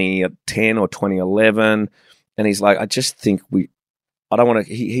about 2010 or 2011. And he's like, I just think I don't want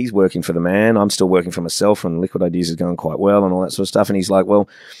to, he's working for the man. I'm still working for myself, and Liquid Ideas is going quite well and all that sort of stuff. And he's like, well,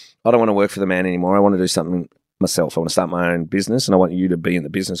 I don't want to work for the man anymore. I want to do something myself. I want to start my own business, and I want you to be in the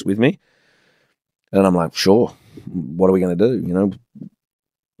business with me. And I'm like, sure. What are we going to do?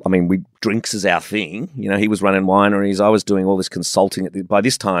 Drinks is our thing. He was running wineries. I was doing all this consulting. By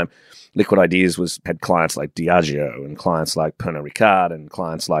this time, Liquid Ideas had clients like Diageo and clients like Pernod Ricard and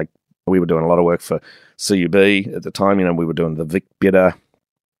clients like, we were doing a lot of work for CUB at the time. We were doing the Vic Bitter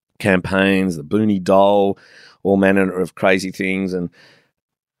campaigns, the Booney Dole, all manner of crazy things. And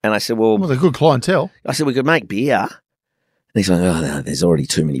I said, well, they're good clientele. I said, we could make beer. And he's like, oh, no, there's already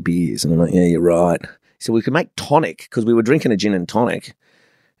too many beers. And I'm like, yeah, you're right. He said, we could make tonic, because we were drinking a gin and tonic.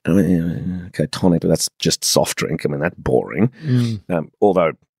 And I went, yeah, okay, tonic, but that's just soft drink. That's boring.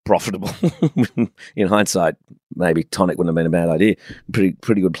 Although profitable. In hindsight, maybe tonic wouldn't have been a bad idea.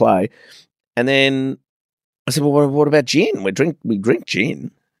 Pretty good play. And then I said, well, what about gin? We drink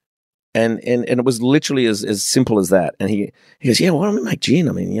gin. And it was literally as simple as that. And he goes, yeah, why don't we make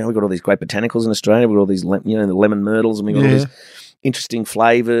gin? We've got all these great botanicals in Australia. We've got all these, the lemon myrtles, and we've got all these interesting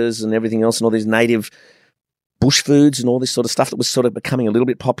flavours and everything else, and all these native bush foods and all this sort of stuff that was sort of becoming a little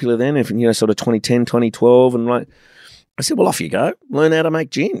bit popular then, sort of 2010, 2012. And I said, well, off you go. Learn how to make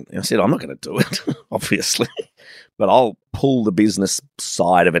gin. And I said, I'm not going to do it, obviously, but I'll pull the business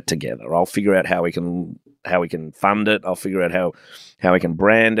side of it together. I'll figure out how we can fund it. I'll figure out how we can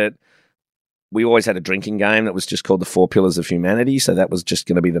brand it. We always had a drinking game that was just called the Four Pillars of Humanity. So that was just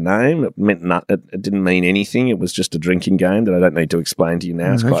going to be the name. It meant it didn't mean anything. It was just a drinking game that I don't need to explain to you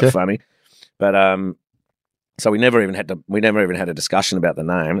now. It's quite funny. But, So we never even had a discussion about the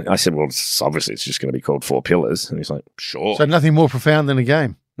name. I said, well, obviously it's just going to be called Four Pillars. And he's like, sure. So nothing more profound than a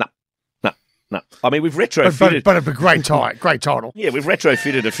game. No. I mean, we've retrofitted. But a great title. Yeah, we've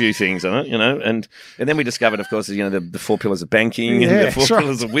retrofitted a few things on it, and then we discovered, of course, the four pillars of banking and the four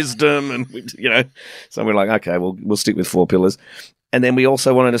pillars of wisdom, and so we're like, okay, we'll stick with four pillars. And then we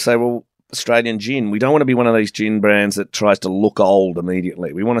also wanted to say, well, Australian gin. We don't want to be one of these gin brands that tries to look old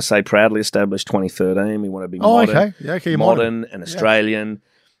immediately. We want to say proudly established 2013. We want to be modern and Australian.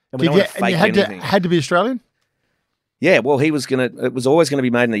 And we don't want to fake anything. Had to be Australian? Yeah, well, it was always going to be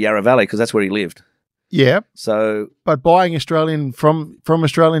made in the Yarra Valley because that's where he lived. Yeah. So, but buying Australian from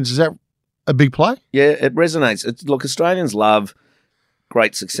Australians, is that a big play? Yeah, it resonates. Look, Australians love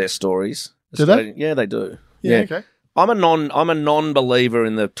great success stories. Do they? Yeah, they do. Yeah. Okay. I'm a non-believer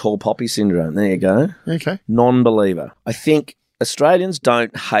in the tall poppy syndrome. There you go. Okay. Non-believer. I think Australians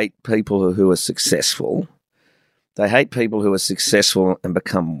don't hate people who are successful. They hate people who are successful and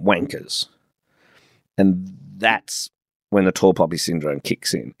become wankers. And that's when the tall poppy syndrome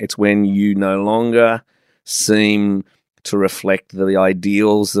kicks in. It's when you no longer seem to reflect the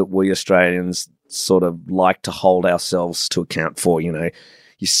ideals that we Australians sort of like to hold ourselves to account for. You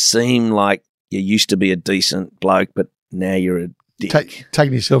seem like you used to be a decent bloke, but now you're a dick.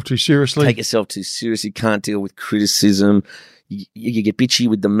 Taking yourself too seriously. Take yourself too seriously. Can't deal with criticism. You get bitchy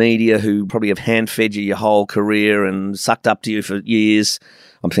with the media who probably have hand-fed you your whole career and sucked up to you for years.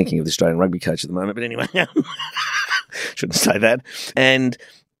 I'm thinking of the Australian rugby coach at the moment, but anyway, shouldn't say that. And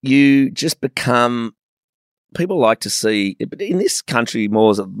you just become – people like to see – but in this country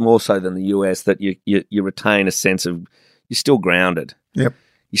more so than the US, that you retain a sense of – you're still grounded. Yep.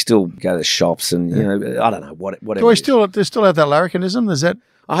 You still go to the shops and, I don't know, whatever. Do they still have that larrikinism?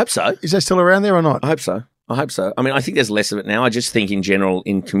 I hope so. Is that still around there or not? I hope so. I mean, I think there's less of it now. I just think in general,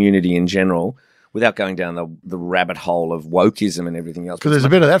 in community in general – without going down the rabbit hole of wokeism and everything else. Because there's a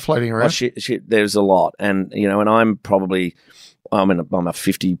bit of that floating around. Shit, there's a lot. And, and I'm a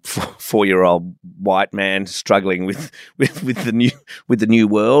 54-year-old white man struggling with the new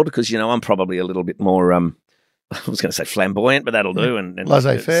world because, I'm probably a little bit more, I was going to say flamboyant, but that'll do. And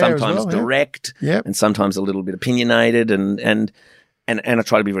laissez-faire sometimes direct and sometimes a little bit opinionated and I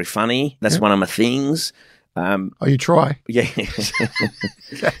try to be very funny. That's one of my things. You try? Yeah.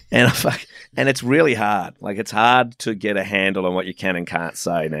 And it's really hard. Like, it's hard to get a handle on what you can and can't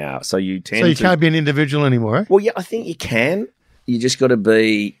say now. So you can't be an individual anymore, eh? Well, yeah, I think you can. You just got to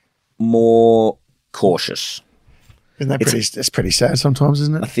be more cautious. Isn't that that's pretty sad sometimes,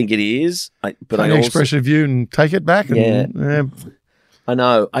 isn't it? I think it is. But I also express a view and take it back. Yeah. I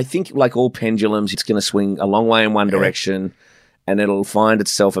know. I think, like all pendulums, it's going to swing a long way in one direction. And it'll find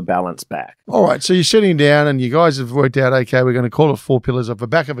itself a balance back. All right, so you're sitting down and you guys have worked out, okay, we're going to call it Four Pillars of the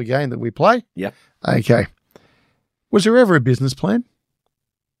back of a game that we play. Yep. Okay. Was there ever a business plan?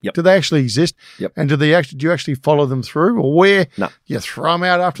 Yep. Do they actually exist? Yep. And do you actually follow them through, or where you throw them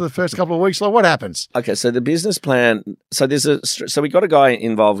out after the first couple of weeks? Like, what happens? Okay, so the business plan. So we got a guy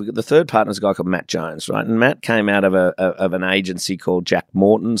involved. The third partner is a guy called Matt Jones, right? And Matt came out of an agency called Jack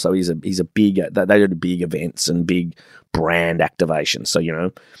Morton. So he's a big. They did big events and big brand activations. So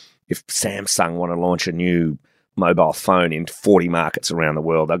if Samsung want to launch a new mobile phone in 40 markets around the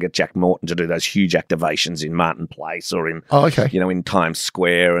world, they'll get Jack Morton to do those huge activations in Martin Place or in in Times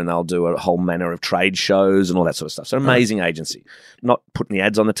Square, and they'll do a whole manner of trade shows and all that sort of stuff. So amazing agency. Not putting the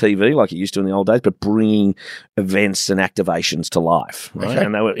ads on the TV like it used to in the old days, but bringing events and activations to life. Right?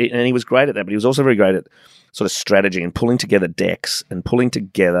 Okay. And he was great at that, but he was also very great at sort of strategy and pulling together decks and pulling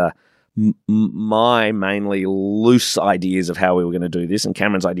together my mainly loose ideas of how we were going to do this and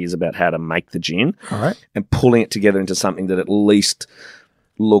Cameron's ideas about how to make the gin. All right. And pulling it together into something that at least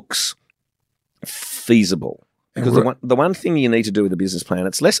looks feasible. Because the one thing you need to do with a business plan,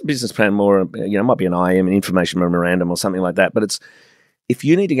 it's less a business plan, more, it might be an IM, an information memorandum or something like that, but it's, if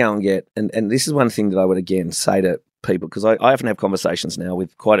you need to go and get, and this is one thing that I would again say to people, because I often have conversations now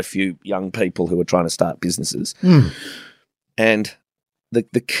with quite a few young people who are trying to start businesses. And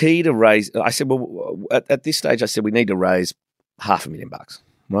the key to raise, I said, well, at this stage, I said we need to raise $500,000,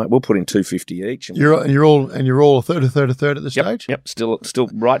 right? We'll put in $250 each. And you're all a third at this stage. Yep, still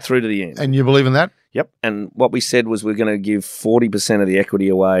right through to the end. And you believe in that? Yep. And what we said was we're going to give 40% of the equity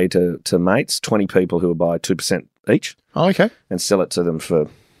away to mates, 20 people who will buy 2% each. Oh, okay. And sell it to them for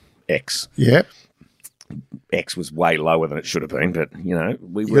X. Yeah. X was way lower than it should have been, but you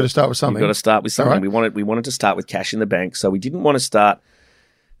got to start with something. You've got to start with something. Right. We wanted to start with cash in the bank, so we didn't want to start.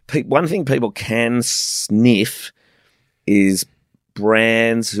 One thing people can sniff is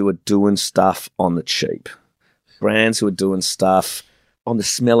brands who are doing stuff on the cheap, brands who are doing stuff on the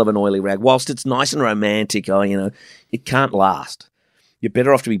smell of an oily rag. Whilst it's nice and romantic, it can't last. You're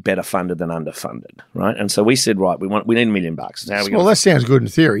better off to be better funded than underfunded, right? And so we said, right, we need $1 million. That sounds good in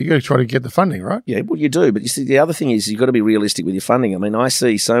theory. You got to try to get the funding, right? Yeah, well, you do. But you see, the other thing is you've got to be realistic with your funding. I mean, I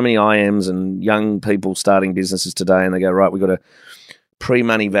see so many IMs and young people starting businesses today, and they go, right, we've got a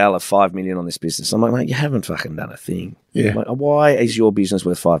pre-money val of $5 million on this business. I'm like, mate, you haven't fucking done a thing. Yeah. Like, why is your business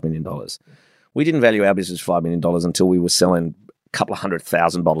worth $5 million? We didn't value our business $5 million until we were selling a couple of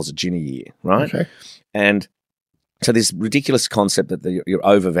 100,000 bottles of gin a year, right? Okay. And so this ridiculous concept that you're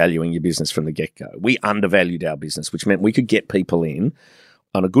overvaluing your business from the get-go. We undervalued our business, which meant we could get people in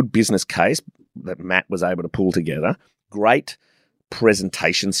on a good business case that Matt was able to pull together, great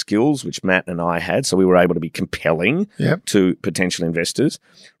presentation skills, which Matt and I had, so we were able to be compelling to potential investors,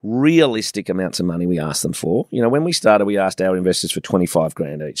 realistic amounts of money we asked them for. When we started, we asked our investors for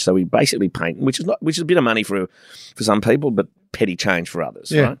 $25,000 each. So we basically which is a bit of money for some people, but petty change for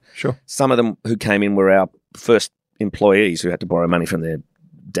others, right? Sure. Some of them who came in were our first employees who had to borrow money from their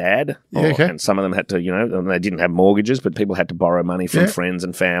dad, and some of them had to, they didn't have mortgages, but people had to borrow money from friends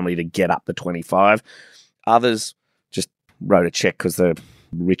and family to get up to 25. Others just wrote a check because they're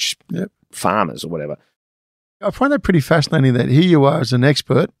rich farmers or whatever. I find that pretty fascinating that here you are as an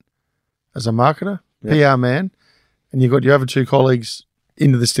expert, as a marketer, PR man, and you've got your other two colleagues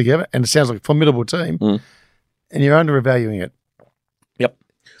into this together, and it sounds like a formidable team, and you're undervaluing it. Yep.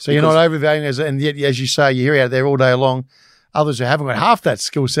 So you're not overvaluing it, and yet, as you say, you hear out there all day long, others who haven't got half that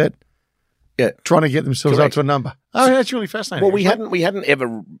skill set, trying to get themselves up to a number. Oh, that's really fascinating. Well, we hadn't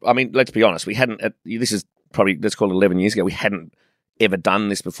ever. I mean, let's be honest. We hadn't. This is probably, let's call it 11 years ago. We hadn't ever done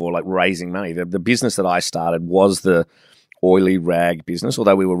this before, like raising money. The business that I started was the oily rag business,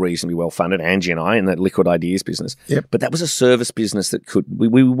 although we were reasonably well funded, Angie and I, in that liquid ideas business. Yep. But that was a service business that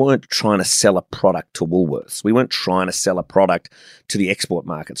we weren't trying to sell a product to Woolworths. We weren't trying to sell a product to the export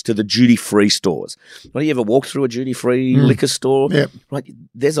markets, to the duty-free stores. Well, you ever walk through a duty-free liquor store? Yep. Right?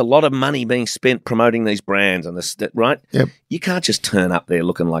 There's a lot of money being spent promoting these brands, and right? Yep. You can't just turn up there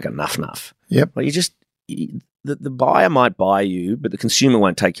looking like a nuff-nuff. Yep. Like the buyer might buy you, but the consumer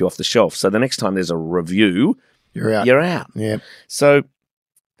won't take you off the shelf. So the next time there's a review, you're out. Yeah. So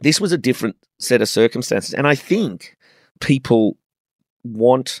this was a different set of circumstances. And I think people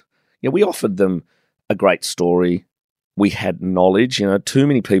want, we offered them a great story. We had knowledge. Too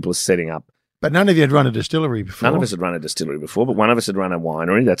many people are setting up. But none of you had run a distillery before. None of us had run a distillery before, but one of us had run a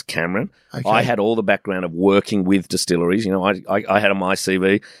winery. That's Cameron. Okay. I had all the background of working with distilleries. I had on my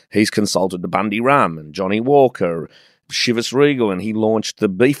CV, he's consulted the Bundy Rum and Johnny Walker, Chivas Regal, and he launched the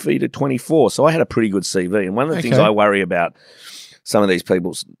Beefeater 24. So I had a pretty good CV. And one of the things I worry about some of these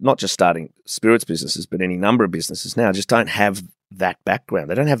people, not just starting spirits businesses, but any number of businesses now, just don't have that background.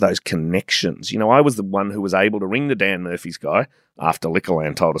 They don't have those connections. I was the one who was able to ring the Dan Murphy's guy after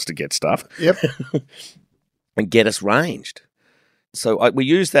Liquorland told us to get stuff. Yep. And get us ranged. So we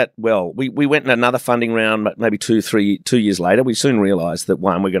used that well. We went in another funding round maybe 2 years later. We soon realised that,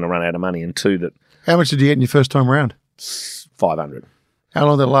 one, we're going to run out of money, and two, that... How much did you get in your first time round? 500. How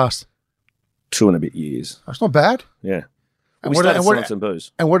long did it last? 2 and a bit years. That's not bad. Yeah. And we started selling some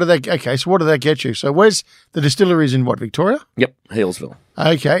booze. And what did that get you? So where's the distilleries in Victoria? Yep, Healesville.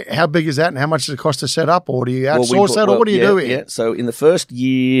 Okay. How big is that, and how much does it cost to set up, or do you outsource that, or what do you do here? Yeah, so in the first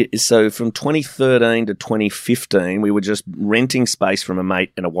year, from 2013 to 2015, we were just renting space from a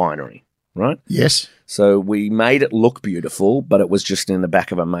mate in a winery, right? Yes. So we made it look beautiful, but it was just in the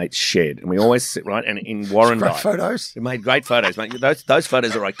back of a mate's shed. And we always sit, right, and in Warrandyte. Great photos. We made great photos, mate. Those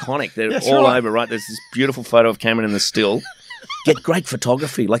photos are iconic. They're all over, right? There's this beautiful photo of Cameron in the still. Get great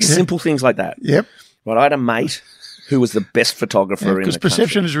photography, like simple things like that. Yep. Right, I had a mate who was the best photographer in the country. Because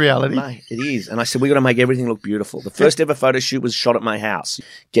perception is reality. Mate, it is. And I said, we got to make everything look beautiful. The first ever photo shoot was shot at my house,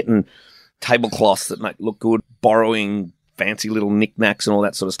 getting tablecloths that make look good, borrowing fancy little knickknacks and all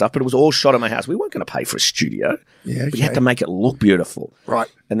that sort of stuff. But it was all shot at my house. We weren't going to pay for a studio. Yeah, okay. We had to make it look beautiful. Right.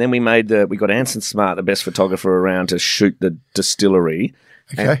 And then we got Anson Smart, the best photographer around, to shoot the distillery.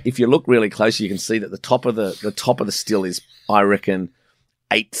 Okay. And if you look really close, you can see that the top of the still is, I reckon,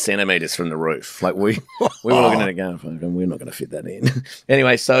 8 centimeters from the roof. Like we were looking at it going, we're not going to fit that in.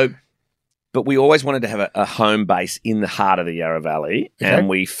 Anyway, but we always wanted to have a home base in the heart of the Yarra Valley, and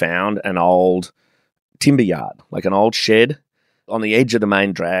we found an old timber yard, like an old shed on the edge of the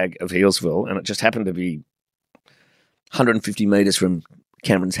main drag of Healesville, and it just happened to be 150 metres from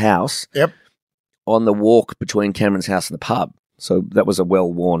Cameron's house. Yep. On the walk between Cameron's house and the pub. So that was a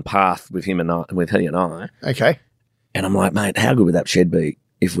well-worn path with he and I. Okay. And I'm like, mate, how good would that shed be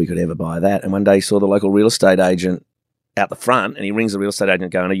if we could ever buy that? And one day he saw the local real estate agent out the front, and he rings the real estate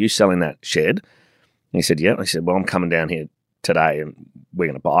agent going, are you selling that shed? And he said, yeah. I said, well, I'm coming down here today and we're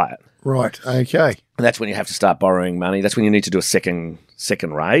going to buy it. Right. Okay. And that's when you have to start borrowing money. That's when you need to do a second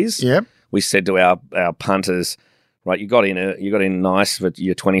raise. Yep. We said to our punters, right, you got in nice for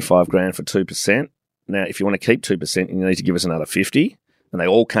your 25 grand for 2%. Now, if you want to keep 2%, you need to give us another 50. And they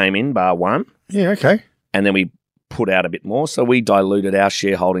all came in, bar one. Yeah, okay. And then we put out a bit more. So we diluted our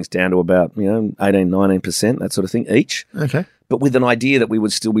shareholdings down to about, 18, 19%, that sort of thing each. Okay. But with an idea that we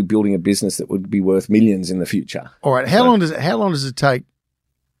would still be building a business that would be worth millions in the future. All right. How long does it take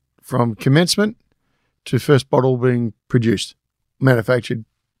from commencement to first bottle being produced, manufactured,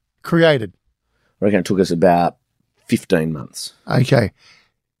 created? I reckon it took us about 15 months. Okay.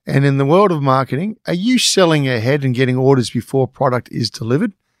 And in the world of marketing, are you selling ahead and getting orders before product is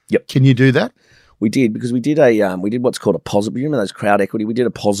delivered? Yep. Can you do that? We did, because we did what's called a possible. You remember those crowd equity? We did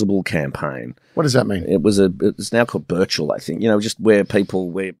a possible campaign. What does that mean? It's now called virtual, I think. Just where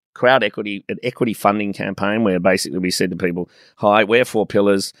crowd equity, an equity funding campaign where basically we said to people, hi, we're 4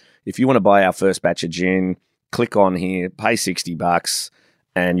 Pillars. If you want to buy our first batch of gin, click on here, pay $60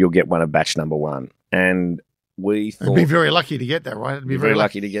 and you'll get one of batch number 1. And we thought... It'd be very lucky to get that, right? It'd be very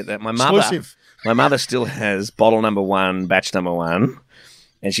lucky to get that. Exclusive. My mother still has bottle number 1, batch number 1,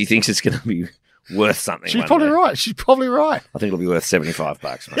 and she thinks it's going to be worth something. She's probably right. She's probably right. I think it'll be worth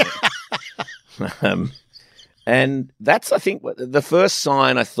 $75, mate. And that's, I think, the first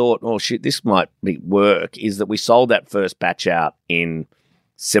sign I thought, oh shit, this might work, is that we sold that first batch out in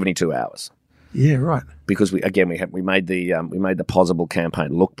 72 hours. Yeah, right. Because we made the possible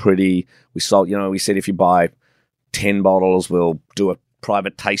campaign look pretty. We sold, we said if you buy 10 bottles, we'll do a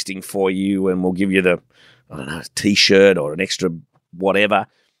private tasting for you, and we'll give you the, T-shirt or an extra whatever.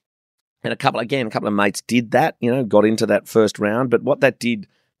 And a couple of mates did that, got into that first round. But what that did,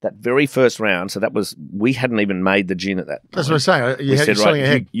 that very first round, so that was, we hadn't even made the gin at that point. That's what I'm saying. We said,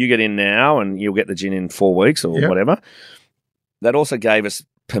 right, you get in now and you'll get the gin in 4 weeks or whatever. That also gave us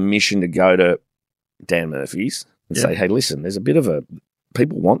permission to go to Dan Murphy's and say, hey, listen, there's a bit of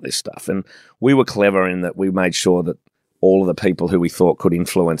people want this stuff. And we were clever in that we made sure that all of the people who we thought could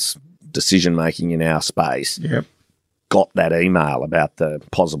influence decision-making in our space got that email about the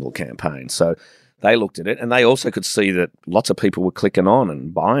possible campaign. So they looked at it, and they also could see that lots of people were clicking on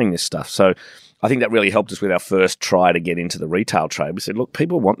and buying this stuff. So I think that really helped us with our first try to get into the retail trade. We said, look,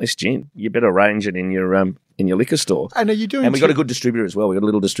 people want this gin. You better arrange it in your liquor store. And are you doing? And we got a good distributor as well. We got a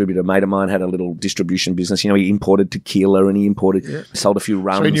little distributor. A mate of mine had a little distribution business. He imported tequila and he sold a few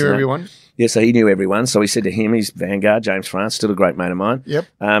rums. So he knew everyone? Yeah, so he knew everyone. So we said to him, he's Vanguard, James France, still a great mate of mine. Yep.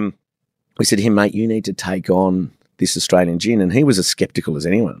 We said to him, mate, you need to take on this Australian gin. And he was as skeptical as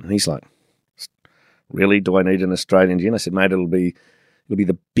anyone. And he's like, really? Do I need an Australian gin? I said, mate, it'll be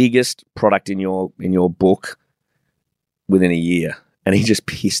the biggest product in your book within a year. And he just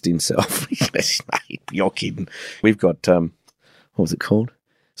pissed himself. He said, mate, you're kidding. We've got, what was it called?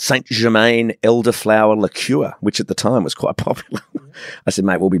 Saint Germain elderflower liqueur, which at the time was quite popular. I said,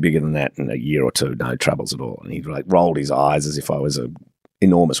 mate, we'll be bigger than that in a year or two. No troubles at all. And he rolled his eyes as if I was an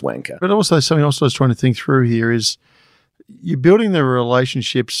enormous wanker. But also something else I was trying to think through here is you're building the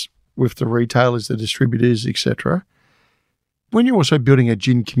relationships with the retailers, the distributors, etc. When you're also building a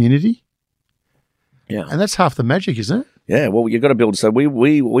gin community. Yeah. And that's half the magic, isn't it? Yeah, well, you've got to build. So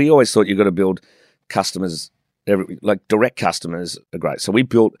we always thought you've got to build customers, direct customers are great. So we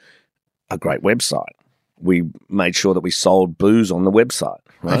built a great website. We made sure that we sold booze on the website.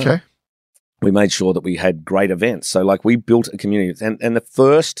 Right? Okay. We made sure that we had great events. So we built a community. And the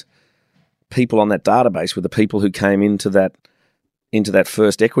first people on that database were the people who came into that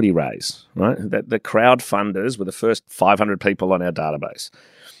first equity raise, right? The crowdfunders were the first 500 people on our database.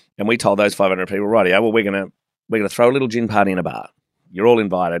 And we told those 500 people, right, well, we're going to throw a little gin party in a bar. You're all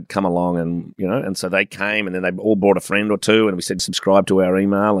invited, come along. And, and so they came and then they all brought a friend or two and we said, subscribe to our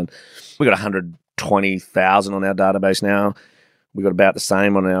email. And we got 120,000 on our database now. We got about the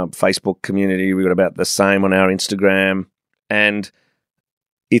same on our Facebook community. We got about the same on our Instagram. And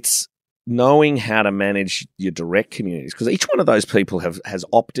it's knowing how to manage your direct communities, because each one of those people has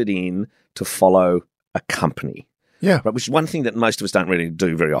opted in to follow a company. Yeah. Right, which is one thing that most of us don't really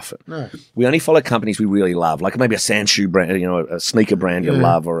do very often. No. We only follow companies we really love, like maybe a sand shoe brand, a sneaker brand you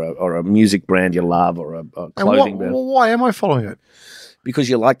love, or a music brand you love, or a clothing brand. Why am I following it? Because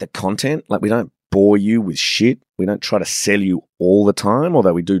you like the content. We don't bore you with shit. We don't try to sell you all the time,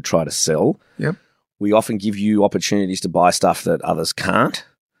 although we do try to sell. Yep. We often give you opportunities to buy stuff that others can't.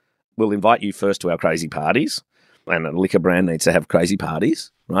 We'll invite you first to our crazy parties, and a liquor brand needs to have crazy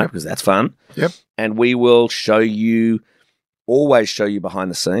parties, right? Because that's fun. Yep. And we will always show you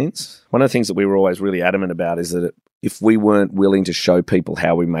behind the scenes. One of the things that we were always really adamant about is that if we weren't willing to show people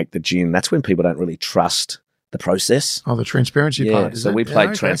how we make the gin, that's when people don't really trust the process. Oh, the transparency part. So we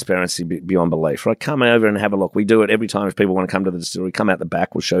played transparency beyond belief, right? Come over and have a look. We do it every time if people want to come to the distillery. Come out the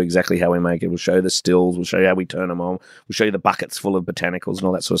back. We'll show you exactly how we make it. We'll show you the stills. We'll show you how we turn them on. We'll show you the buckets full of botanicals and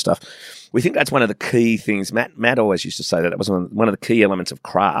all that sort of stuff. We think that's one of the key things. Matt always used to say that was one of the key elements of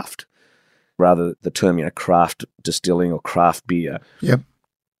craft, rather the term, craft distilling or craft beer. Yep.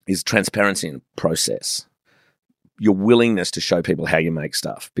 Is transparency in process. Your willingness to show people how you make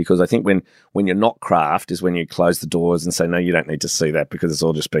stuff. Because I think when you're not craft is when you close the doors and say, no, you don't need to see that because it's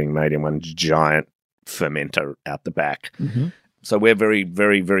all just being made in one giant fermenter out the back. Mm-hmm. So we're very,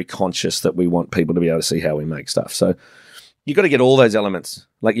 very, very conscious that we want people to be able to see how we make stuff. So you've got to get all those elements.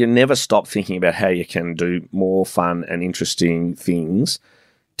 Like you never stop thinking about how you can do more fun and interesting things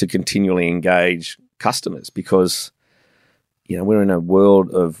to continually engage customers because, we're in a world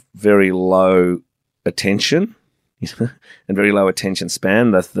of very low attention and very low attention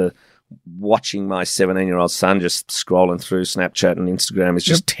span. The watching my 17-year-old son just scrolling through Snapchat and Instagram is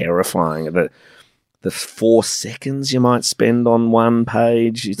just terrifying. The 4 seconds you might spend on one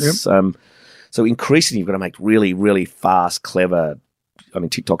page. It's so increasingly you've got to make really, really fast, clever. I mean,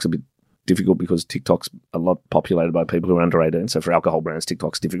 TikTok's a bit difficult because TikTok's a lot populated by people who are under 18. So for alcohol brands,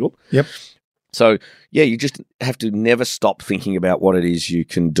 TikTok's difficult. Yep. So you just have to never stop thinking about what it is you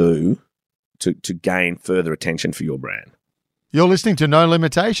can do to gain further attention for your brand. You're listening to No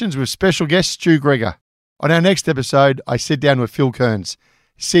Limitations with special guest Stu Gregor. On our next episode, I sit down with Phil Kearns,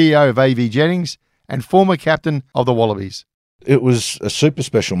 CEO of AV Jennings and former captain of the Wallabies. It was a super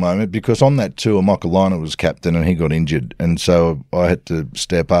special moment because on that tour, Michael Liner was captain and he got injured. And so I had to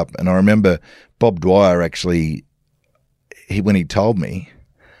step up. And I remember Bob Dwyer actually, when he told me,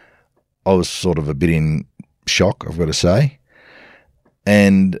 I was sort of a bit in shock, I've got to say.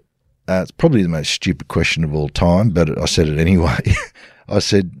 And it's probably the most stupid question of all time, but I said it anyway. I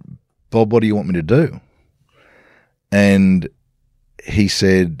said, Bob, what do you want me to do? And he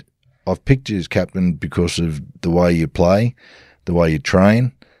said, I've picked you as captain because of the way you play, the way you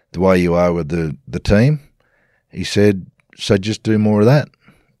train, the way you are with the team. He said, so just do more of that.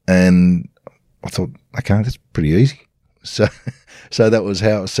 And I thought, okay, that's pretty easy. So that was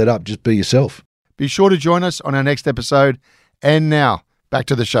how it was set up. Just be yourself. Be sure to join us on our next episode. And now, back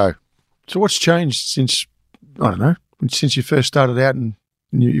to the show. So what's changed since you first started out in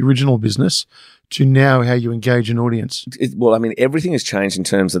your original business to now how you engage an audience? Everything has changed in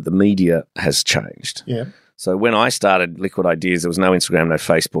terms that the media has changed. Yeah. So when I started Liquid Ideas, there was no Instagram, no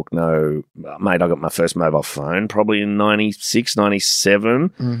Facebook, I got my first mobile phone probably in 96, 97,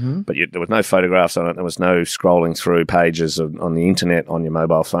 mm-hmm. but there was no photographs on it. There was no scrolling through pages on the internet on your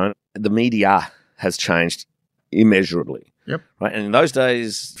mobile phone. The media has changed immeasurably. Yep. Right. And in those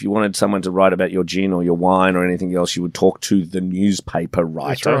days, if you wanted someone to write about your gin or your wine or anything else, you would talk to the newspaper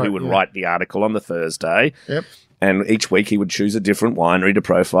writer who would write the article on the Thursday. Yep. And each week he would choose a different winery to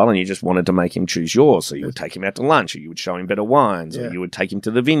profile, and you just wanted to make him choose yours. So you would take him out to lunch, or you would show him better wines, or you would take him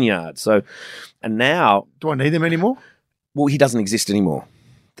to the vineyard. So, and now... Do I need them anymore? Well, he doesn't exist anymore.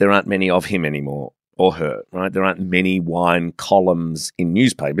 There aren't many of him anymore, or her, right? There aren't many wine columns in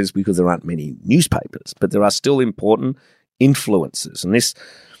newspapers because there aren't many newspapers, but there are still important influences. And this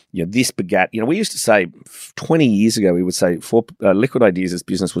begat, we used to say 20 years ago, we would say Liquid Ideas'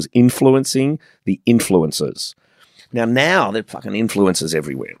 business was influencing the influencers. Now they're fucking influencers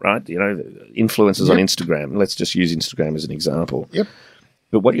everywhere, right? Influencers on Instagram. Let's just use Instagram as an example. Yep.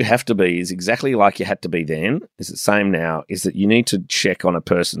 But what you have to be is exactly like you had to be then, is the same now, is that you need to check on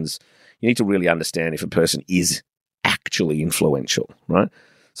you need to really understand if a person is actually influential, right?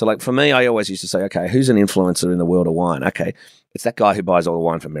 So like for me, I always used to say, okay, who's an influencer in the world of wine? Okay, it's that guy who buys all the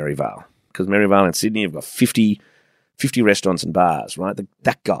wine from Maryvale. Because Maryvale in Sydney, you've got 50 restaurants and bars, right?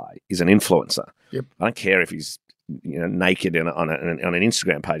 That guy is an influencer. Yep. I don't care if he's naked on an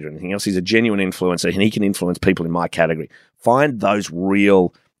Instagram page or anything else. He's a genuine influencer and he can influence people in my category. Find those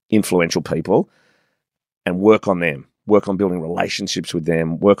real influential people and work on them. Work on building relationships with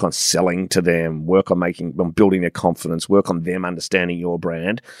them, work on selling to them, work on building their confidence, work on them understanding your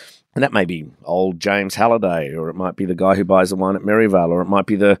brand. And that may be old James Halliday, or it might be the guy who buys the wine at Maryvale, or it might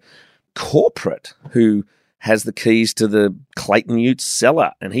be the corporate who has the keys to the Clayton Utes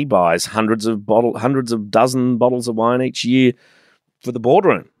cellar and he buys hundreds of dozen bottles of wine each year for the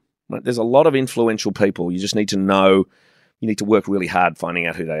boardroom. Right? There's a lot of influential people. You just need to know, you need to work really hard finding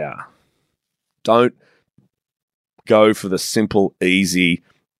out who they are. Don't go for the simple, easy,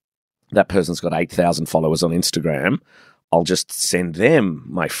 that person's got 8,000 followers on Instagram, I'll just send them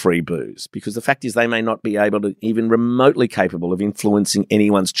my free booze. Because the fact is they may not be able to, even remotely capable of influencing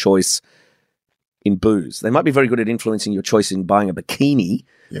anyone's choice in booze. They might be very good at influencing your choice in buying a bikini,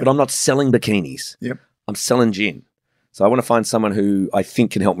 but I'm not selling bikinis. Yep. I'm selling gin. So I want to find someone who I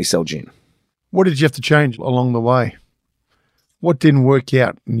think can help me sell gin. What did you have to change along the way? What didn't work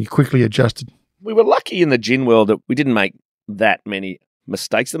out and you quickly adjusted? We were lucky in the gin world that we didn't make that many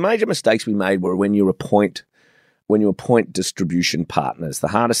mistakes. The major mistakes we made were when you appoint distribution partners. The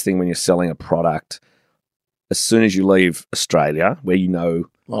hardest thing when you're selling a product, as soon as you leave Australia, where you know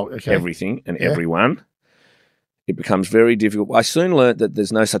everything and everyone, it becomes very difficult. I soon learned that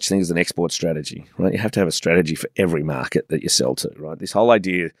there's no such thing as an export strategy, right? You have to have a strategy for every market that you sell to, right? This whole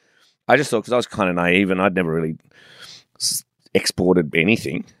idea, I just thought, because I was kind of naive and I'd never really exported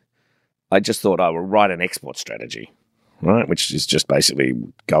anything, I just thought I would write an export strategy, right? Which is just basically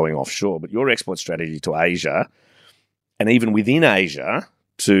going offshore. But your export strategy to Asia, and even within Asia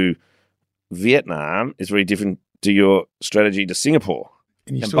to Vietnam, is very different to your strategy to Singapore.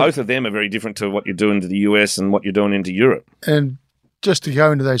 And both of them are very different to what you're doing to the US and what you're doing into Europe. And just to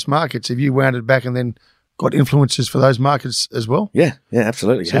go into those markets, have you wound it back and then got influences for those markets as well? Yeah,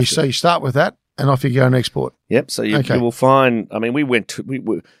 absolutely. So you start with that and off you go and export. Yep. So you will find, I mean,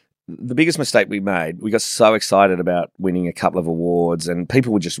 the biggest mistake we made, we got so excited about winning a couple of awards, and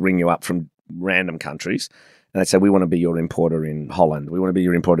people would just ring you up from random countries and they'd say, we want to be your importer in Holland. We want to be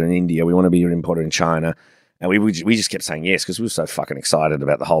your importer in India. We want to be your importer in China. And we just kept saying yes because we were so fucking excited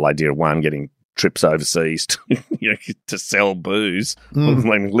about the whole idea of, one, getting trips overseas to sell booze,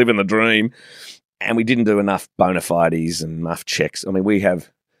 living the dream. And we didn't do enough bona fides and enough checks. I mean,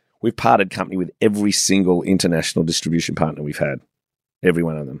 we've parted company with every single international distribution partner we've had, every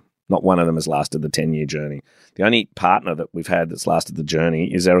one of them. Not one of them has lasted the 10-year journey. The only partner that we've had that's lasted the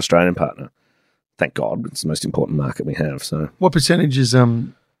journey is our Australian partner. Thank God, it's the most important market we have. So, what percentage is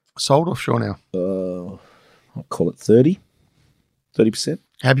sold offshore now? I'll call it 30%.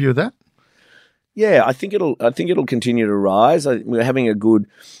 Happy with that? Yeah, I think it'll continue to rise. We're having a good.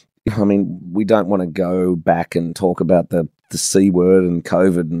 I mean, we don't want to go back and talk about the C word and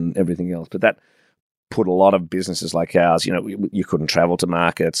COVID and everything else, but that put a lot of businesses like ours. You couldn't travel to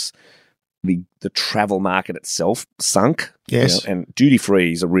markets. The travel market itself sunk. Yes, and duty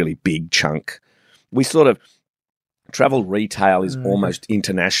free is a really big chunk. We sort of travel retail is almost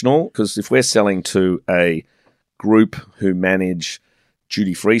international, because if we're selling to a group who manage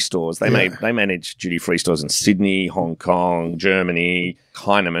duty-free stores, they manage duty-free stores in Sydney, Hong Kong, Germany.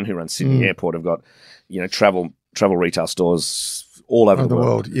 Heinemann, who runs Sydney Airport, have got travel retail stores all over the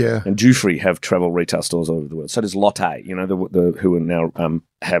world. Yeah, and Dufry have travel retail stores all over the world. So does Lotte, who are now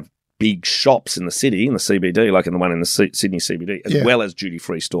have big shops in the city, in the CBD, like in the one in the Sydney CBD, as well as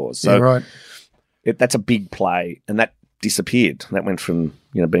duty-free stores. So right. That's a big play, and that disappeared. That went from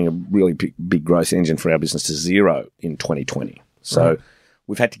being a really big growth engine for our business to zero in 2020. So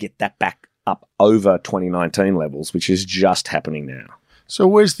we've had to get that back up over 2019 levels, which is just happening now. So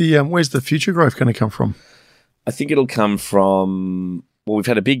where's the future growth going to come from? I think it'll come from, well, we've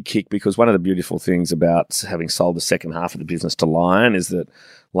had a big kick because one of the beautiful things about having sold the second half of the business to Lion is that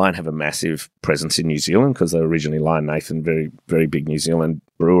Lion have a massive presence in New Zealand, because they're originally Lion Nathan, very, very big New Zealand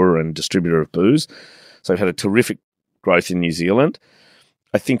brewer and distributor of booze. So we've had a terrific growth in New Zealand.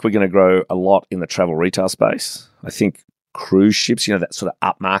 I think we're going to grow a lot in the travel retail space. I think cruise ships, that sort of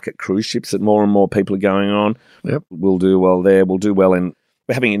upmarket cruise ships that more and more people are going on, we'll do well there. We'll do well in,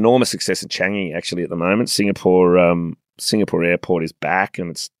 we're having enormous success in Changi actually at the moment. Singapore Airport is back,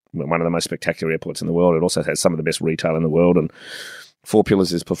 and it's one of the most spectacular airports in the world. It also has some of the best retail in the world, and Four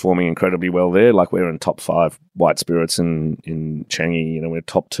Pillars is performing incredibly well there. Like, we're in top 5 white spirits in Changi. We're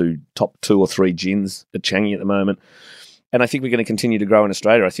top 2 or 3 gins at Changi at the moment. And I think we're going to continue to grow in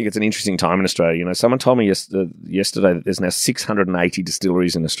Australia. I think it's an interesting time in Australia. Someone told me yesterday that there's now 680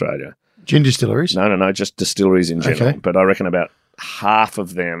 distilleries in Australia. Gin distilleries? No, just distilleries in general. Okay. But I reckon about half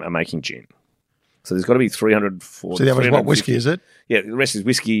of them are making gin. So there's got to be 340. So that was what, whiskey, is it? Yeah, the rest is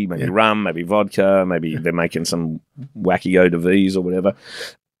whiskey, maybe rum, maybe vodka, maybe they're making some wacky eau de vie or whatever.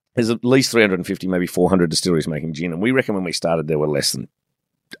 There's at least 350, maybe 400 distilleries making gin. And we reckon when we started there were less than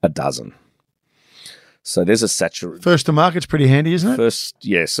a dozen. So there's a saturation. First to market's pretty handy, isn't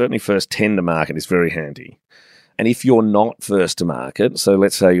it? Certainly first 10 to market is very handy. And if you're not first to market, so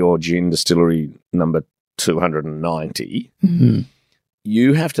let's say you're gin distillery number 290,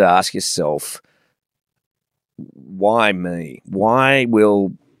 you have to ask yourself, why me? Why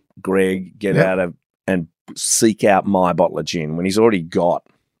will Greg get out of and seek out my bottle of gin when he's already got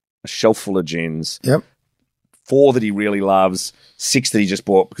a shelf full of gins? Yep. 4 that he really loves, 6 that he just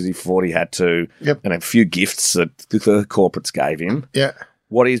bought because he thought he had to, and a few gifts that the corporates gave him. Yeah.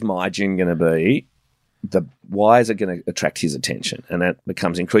 What is my gin going to be? Why is it going to attract his attention? And that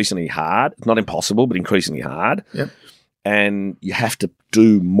becomes increasingly hard. It's not impossible, but increasingly hard. Yep. and you have to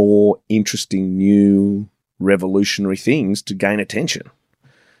do more interesting, new, revolutionary things to gain attention.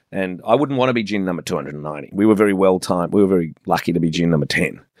 And I wouldn't want to be gin number 290. We were very well timed. We were very lucky to be gin number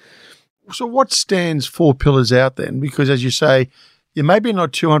 10. So what stands Four Pillars out then? Because as you say, you maybe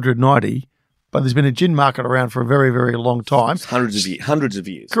not 290, but there's been a gin market around for a very, very long time. Hundreds of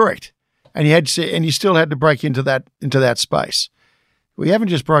years. Correct. And you still had to break into that space. We haven't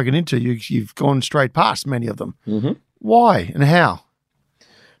just broken into, you've gone straight past many of them. Mm-hmm. Why and how?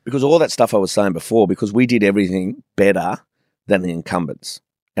 Because all that stuff I was saying before, because we did everything better than the incumbents.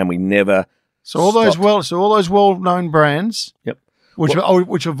 And we never all those well-known brands, yep,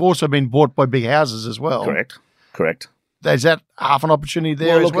 which have also been bought by big houses as well. Correct. Is that half an opportunity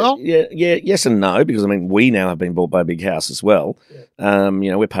there as well? Yeah, yes and no, because we now have been bought by a big house as well.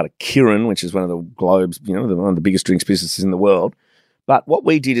 Yeah. We're part of Kirin, which is one of the globes, one of the biggest drinks businesses in the world. But what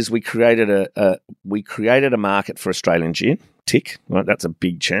we did is we created a market for Australian gin. Tick, right? That's a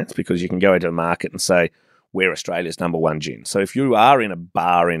big chance because you can go into a market and say, we're Australia's number one gin. So if you are in a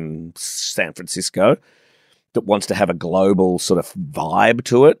bar in San Francisco that wants to have a global sort of vibe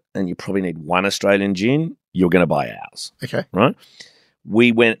to it, and you probably need one Australian gin, you're going to buy ours. Okay. Right?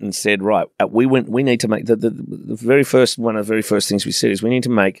 We went and said, right, we need to make one of the very first things we said is we need to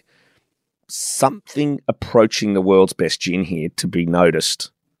make something approaching the world's best gin here to be noticed.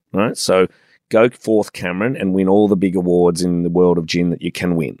 Right? So go forth, Cameron, and win all the big awards in the world of gin that you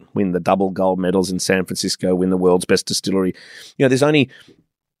can win. Win the double gold medals in San Francisco, win the world's best distillery. There's only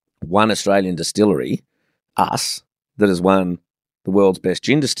one Australian distillery, us, that has won the world's best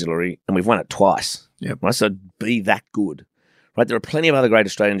gin distillery, and we've won it twice. Yep. Right? So be that good. Right? There are plenty of other great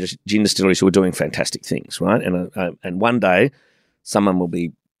Australian gin distilleries who are doing fantastic things, right? And one day, someone will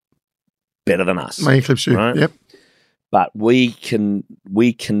be better than us. May eclipse you. Right? Yep. But we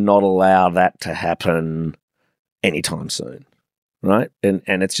cannot allow that to happen anytime soon, right? And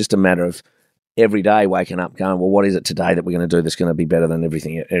it's just a matter of every day waking up going, well, what is it today that we're going to do that's going to be better than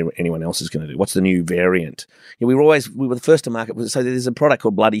everything anyone else is going to do? What's the new variant? We were the first to market. So there's a product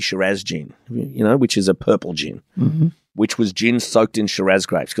called Bloody Shiraz gin, which is a purple gin, mm-hmm. which was gin soaked in Shiraz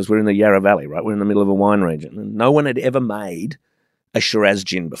grapes because we're in the Yarra Valley, right? We're in the middle of a wine region. And no one had ever made a Shiraz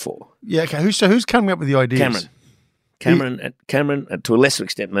gin before. Yeah, okay. Who's coming up with the ideas? Cameron, to a lesser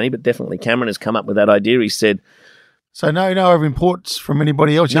extent me, but definitely Cameron has come up with that idea. He said... So no other imports from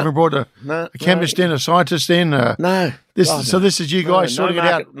anybody else? You haven't brought a chemist in, a scientist in? No. So this is you guys sorting it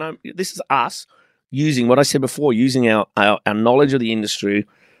out? No, this is us using what I said before, using our knowledge of the industry,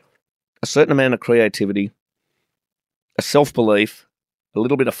 a certain amount of creativity, a self-belief, a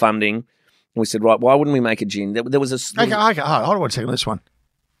little bit of funding. And we said, right, why wouldn't we make a gin? There was a... Okay, hold on a second, this one.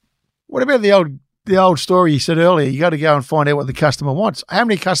 What about the old story you said earlier? You got to go and find out what the customer wants. How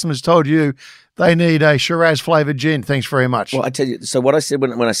many customers told you they need a Shiraz flavoured gin? Thanks very much. Well, I tell you, so what I said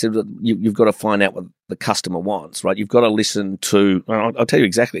when I said that you've got to find out what the customer wants, right? You've got to listen to, I'll tell you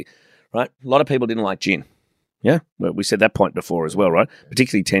exactly, right? A lot of people didn't like gin. Yeah? Well, we said that point before as well, right?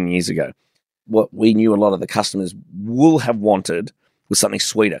 Particularly 10 years ago. What we knew a lot of the customers will have wanted was something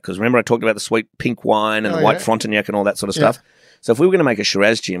sweeter. Because remember I talked about the sweet pink wine and the white Frontenac and all that sort of stuff? So if we were going to make a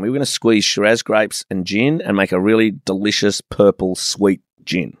Shiraz gin, we were going to squeeze Shiraz grapes and gin and make a really delicious purple sweet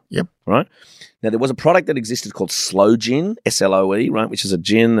gin. Yep. Right? Now, there was a product that existed called Sloe Gin, SLOE, right, which is a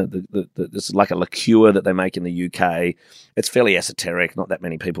gin that's like a liqueur that they make in the UK. It's fairly esoteric. Not that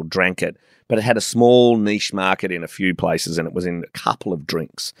many people drank it. But it had a small niche market in a few places, and it was in a couple of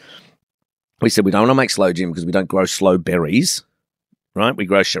drinks. We said we don't want to make sloe gin because we don't grow sloe berries, right? We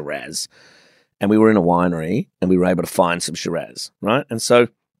grow Shiraz. And we were in a winery, and we were able to find some Shiraz, right? And so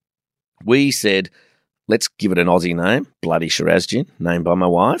we said, let's give it an Aussie name, Bloody Shiraz Gin, named by my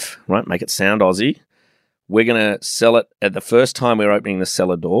wife, right? Make it sound Aussie. We're going to sell it at the first time we were opening the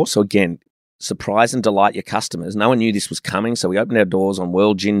cellar door. So again, surprise and delight your customers. No one knew this was coming, so we opened our doors on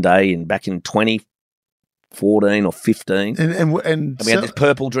World Gin Day back in 2014 or 15. And we had this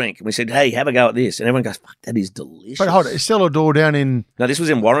purple drink. And we said, hey, have a go at this. And everyone goes, fuck, that is delicious. But hold on, is cellar door down in... No, this was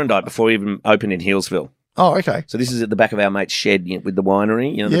in Warrandyte before we even opened in Hillsville. Oh, okay. So this is at the back of our mate's shed with the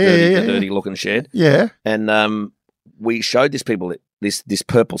winery, the dirty-looking shed. Yeah. And we showed this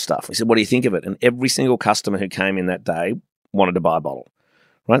purple stuff. We said, what do you think of it? And every single customer who came in that day wanted to buy a bottle,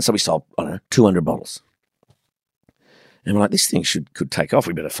 right? So we sold, 200 bottles. And we're like, this thing could take off.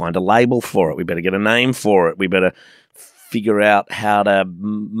 We better find a label for it. We better get a name for it. We better figure out how to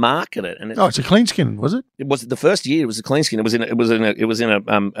market it. And it's a clean skin, was it? It was the first year. It was a clean skin. It was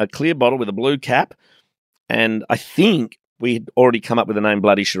in a clear bottle with a blue cap. And I think we had already come up with the name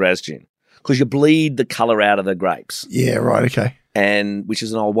Bloody Shiraz Gin because you bleed the colour out of the grapes. Yeah, right, okay. and which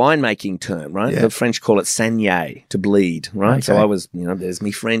is an old winemaking term, right? Yeah. The French call it saigner, to bleed, right? Okay. So I was, there's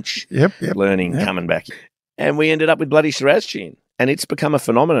me French learning coming back. And we ended up with bloody Shiraz gin, and it's become a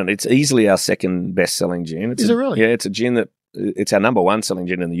phenomenon. It's easily our second best-selling gin. Is it really? Yeah, it's a gin that it's our number one selling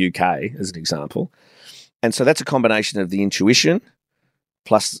gin in the UK, as an example. And so that's a combination of the intuition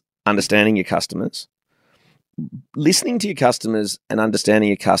plus understanding your customers. Listening to your customers and understanding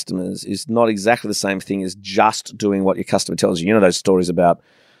your customers is not exactly the same thing as just doing what your customer tells you. You know those stories about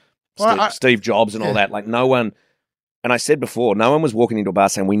Steve Jobs and all that? Like no one, and I said before, no one was walking into a bar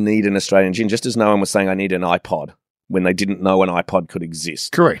saying we need an Australian gin, just as no one was saying I need an iPod when they didn't know an iPod could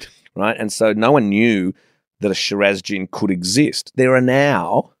exist. Correct. Right? And so no one knew that a Shiraz gin could exist. There are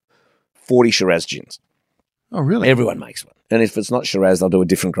now 40 Shiraz gins. Oh, really? Everyone makes one. And if it's not Shiraz, they'll do a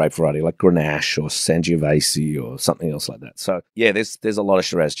different grape variety like Grenache or Sangiovese or something else like that. So, yeah, there's a lot of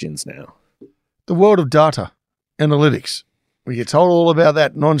Shiraz gins now. The world of data, analytics. We get told all about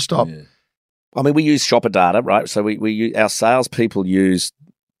that nonstop. Yeah. I mean, we use shopper data, right? So our salespeople use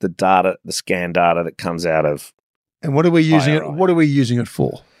the data, the scan data that comes out of. And what are we using it? What are we using it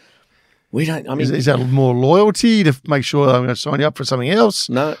for? We don't. I mean, is that more loyalty to make sure that I'm going to sign you up for something else?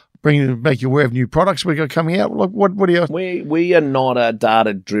 No. Make you aware of new products we got coming out. Like what do you? We are not a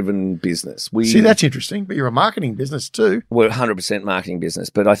data-driven business. See, that's interesting. But you're a marketing business too. We're 100% marketing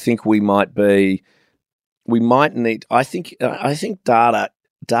business, but I think we might be. We might need. I think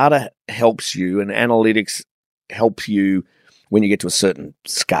data helps you, and analytics help you when you get to a certain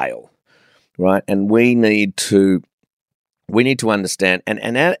scale, right? And we need to understand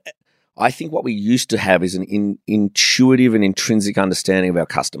and. I think what we used to have is an intuitive and intrinsic understanding of our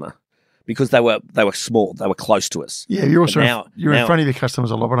customer because they were small, they were close to us. Yeah, you're also in front of your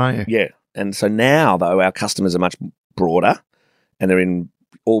customers a lot, aren't you? Yeah, and so now though our customers are much broader, and they're in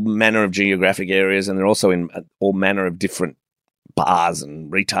all manner of geographic areas, and they're also in all manner of different bars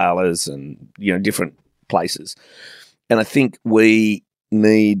and retailers and different places. And I think we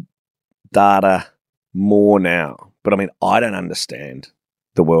need data more now. But I mean, I don't understand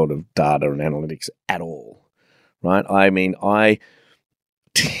the world of data and analytics at all, right? I mean, I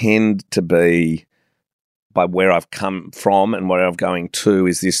tend to be, by where I've come from and where I'm going to,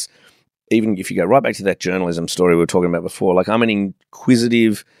 is this, even if you go right back to that journalism story we were talking about before, like I'm an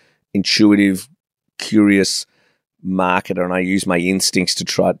inquisitive, intuitive, curious marketer, and I use my instincts to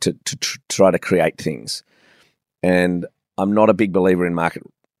try to create things. And I'm not a big believer in market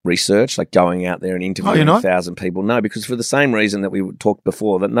research, like going out there and interviewing 1,000 people. No, because for the same reason that we talked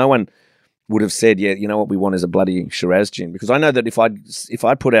before, that no one would have said, yeah, you know what we want is a bloody Shiraz gin. Because I know that if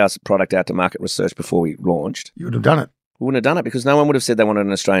I put our product out to market research before we launched, you would have done it. We wouldn't have done it because no one would have said they wanted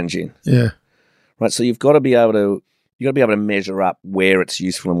an Australian gin. Yeah. Right. So you've got to be able to measure up where it's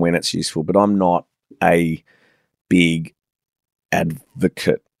useful and when it's useful. But I'm not a big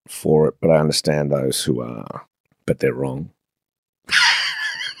advocate for it, but I understand those who are, but they're wrong.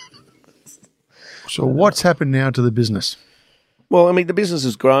 So what's happened now to the business? Well, I mean, the business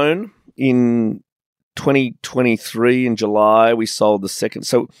has grown. In 2023, in July, we sold the second.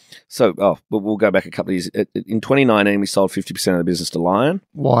 We'll go back a couple of years. In 2019, we sold 50% of the business to Lion.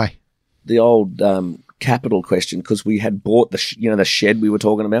 Why? The old capital question, because we had bought the shed we were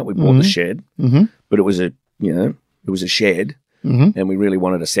talking about. We bought the shed, but it was a shed. And we really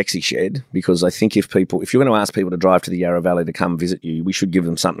wanted a sexy shed because I think if you're going to ask people to drive to the Yarra Valley to come visit you, we should give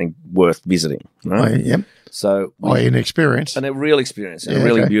them something worth visiting, right? Yep. So an experience. And a real experience, and a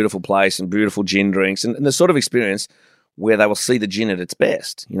really beautiful place and beautiful gin drinks and the sort of experience where they will see the gin at its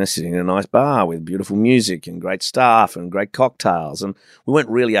best, sitting in a nice bar with beautiful music and great staff and great cocktails. And we weren't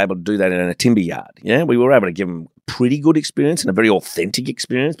really able to do that in a timber yard. Yeah, we were able to give them a pretty good experience and a very authentic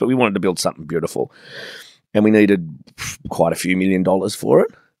experience, but we wanted to build something beautiful. And we needed quite a few $1 million for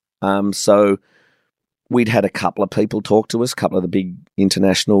it. So we'd had a couple of people talk to us, a couple of the big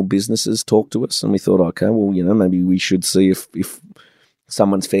international businesses talk to us, and we thought, okay, well, maybe we should see if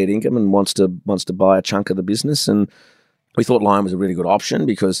someone's fair income and wants to buy a chunk of the business. And we thought Lion was a really good option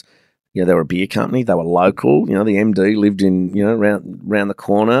because they were a beer company, they were local. The MD lived in around the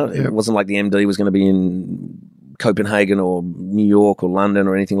corner. Yep. It wasn't like the MD was going to be in Copenhagen or New York or London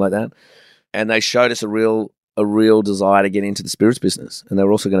or anything like that. And they showed us a real desire to get into the spirits business, and they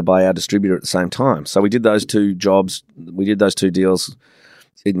were also going to buy our distributor at the same time. So we did those two jobs. We did those two deals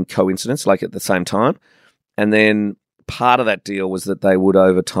in coincidence, like at the same time. And then part of that deal was that they would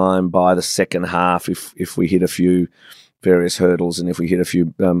over time buy the second half if we hit a few various hurdles and if we hit a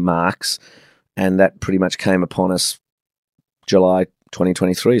few marks. And that pretty much came upon us July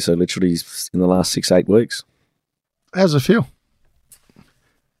 2023. So literally in the last 6-8 weeks. How's it feel?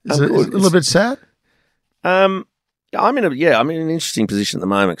 Is it a little bit sad? I'm in an interesting position at the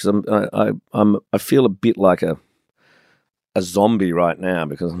moment because I feel a bit like a zombie right now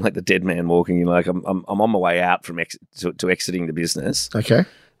because I'm like the dead man walking. Like I'm on my way out from to exiting the business. Okay.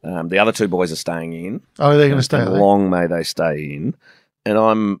 The other two boys are staying in. Oh, they're going to stay. Long may they stay in, and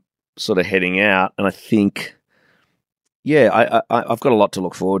I'm sort of heading out. And I think, I've got a lot to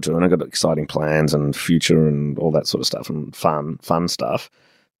look forward to, and I've got exciting plans and future and all that sort of stuff and fun stuff.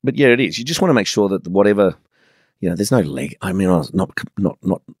 But yeah, it is. You just want to make sure that whatever. There's no leg. I mean, I'm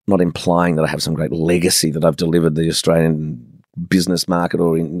not implying that I have some great legacy that I've delivered the Australian business market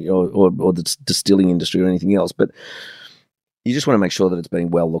or the distilling industry or anything else. But you just want to make sure that it's being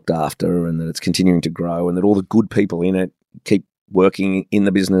well looked after and that it's continuing to grow and that all the good people in it keep working in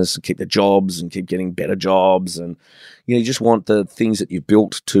the business, keep their jobs and keep getting better jobs. And you just want the things that you've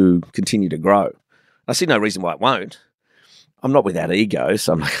built to continue to grow. I see no reason why it won't. I'm not without ego,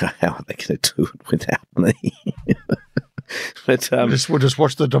 so I'm like, how are they going to do it without me? But we'll just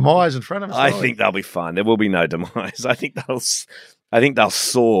watch the demise in front of us. I think they'll be fine. There will be no demise. I think they'll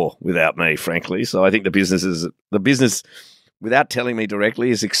soar without me, frankly. So I think the business, without telling me directly,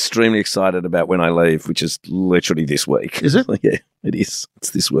 is extremely excited about when I leave, which is literally this week. Is it? Yeah, it is.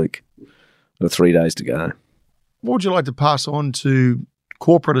 It's this week. Got 3 days to go. What would you like to pass on to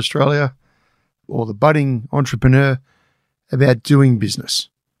corporate Australia or the budding entrepreneur about doing business?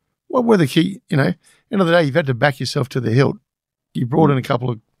 What were the key, end of the day, you've had to back yourself to the hilt. You brought in a couple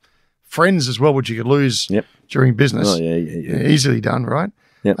of friends as well, which you could lose during business. Oh, yeah. Easily done, right?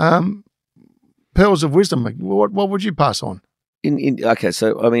 Yep. Pearls of wisdom, what would you pass on? Okay,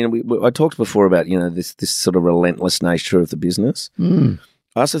 so, I mean, I talked before about, this sort of relentless nature of the business. Mm.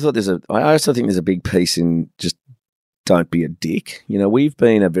 I also think there's a big piece in just don't be a dick. We've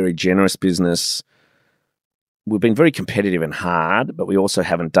been a very generous business. We've been very competitive and hard, but we also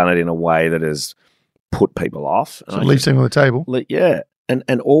haven't done it in a way that has put people off. So leave something on the table. Yeah, and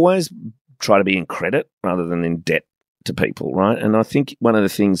always try to be in credit rather than in debt to people, right? And I think one of the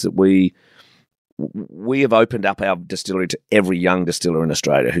things that we have opened up our distillery to every young distiller in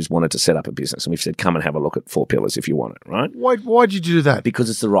Australia who's wanted to set up a business, and we've said, come and have a look at 4 Pillars if you want it, right? Why did you do that? Because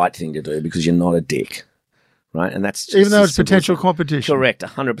it's the right thing to do, because you're not a dick. Right, and that's just even though it's potential competition. Correct,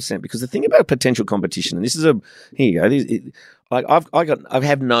 100%. Because the thing about potential competition, and this is here you go. I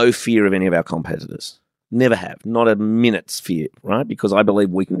have no fear of any of our competitors. Never have, not a minute's fear. Right, because I believe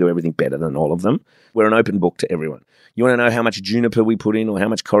we can do everything better than all of them. We're an open book to everyone. You want to know how much juniper we put in or how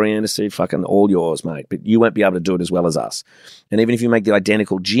much coriander seed? Fucking all yours, mate. But you won't be able to do it as well as us. And even if you make the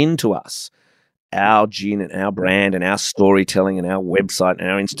identical gin to us, our gin and our brand and our storytelling and our website and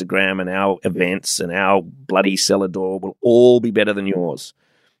our Instagram and our events and our bloody cellar door will all be better than yours.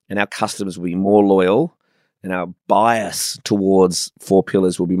 And our customers will be more loyal and our bias towards 4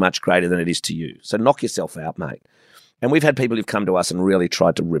 Pillars will be much greater than it is to you. So knock yourself out, mate. And we've had people who've come to us and really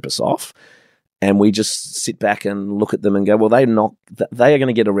tried to rip us off. And we just sit back and look at them and go, well, they are going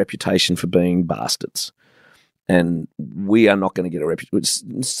to get a reputation for being bastards. And we are not going to get a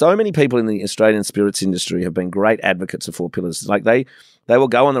reputation. So many people in the Australian spirits industry have been great advocates of 4 Pillars. Like they will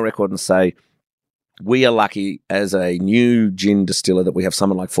go on the record and say, we are lucky as a new gin distiller that we have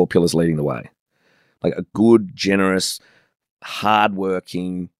someone like 4 Pillars leading the way. Like a good, generous,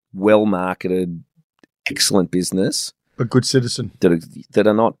 hardworking, well-marketed, excellent business. A good citizen. That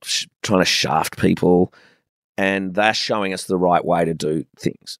are not trying to shaft people, and they're showing us the right way to do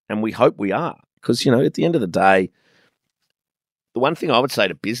things. And we hope we are. Because, at the end of the day, the one thing I would say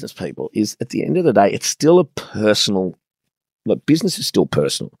to business people is at the end of the day, it's still a personal, business is still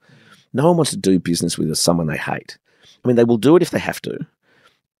personal. No one wants to do business with someone they hate. I mean, they will do it if they have to,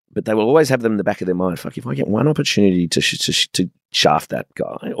 but they will always have them in the back of their mind, fuck, if I get one opportunity to shaft that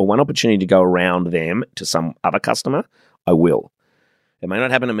guy or one opportunity to go around them to some other customer, I will. It may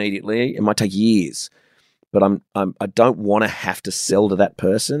not happen immediately. It might take years. But I don't want to have to sell to that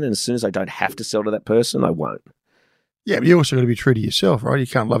person, and as soon as I don't have to sell to that person, I won't. Yeah, but you also got to be true to yourself, right? You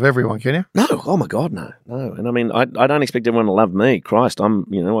can't love everyone, can you? No, oh my God, no. And I mean, I don't expect everyone to love me. Christ, I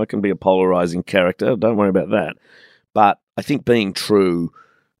can be a polarizing character. Don't worry about that. But I think being true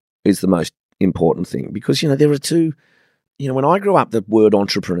is the most important thing because there are two. When I grew up, the word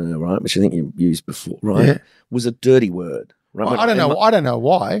entrepreneur, right, which I think you used before, right, was a dirty word. Right? Well, I don't know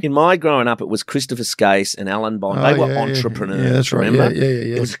why. In my growing up, it was Christopher Skase and Alan Bond. They were entrepreneurs. Yeah, that's right. Remember?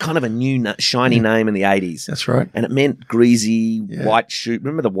 Yeah. It was kind of a new shiny name in the 80s. That's right. And it meant greasy, white shoe.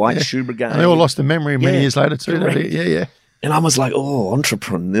 Remember the white shoe brigade? And they all lost their memory many years later too. Yeah. And I was like, oh,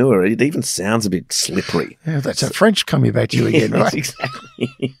 entrepreneur. It even sounds a bit slippery. Yeah, that's a French coming back to you again, right?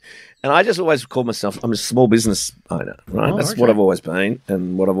 Exactly. And I just always call myself, I'm a small business owner, right? That's what I've always been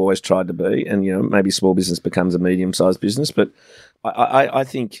and what I've always tried to be. And, maybe small business becomes a medium-sized business. But I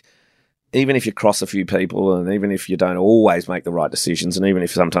think even if you cross a few people and even if you don't always make the right decisions and even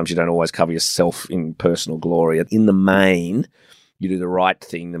if sometimes you don't always cover yourself in personal glory, in the main, you do the right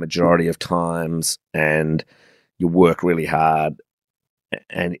thing the majority of times and you work really hard.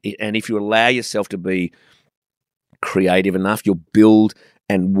 And if you allow yourself to be creative enough, you'll build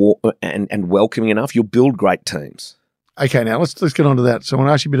and welcoming enough, you'll build great teams. Okay, now let's get on to that. So I want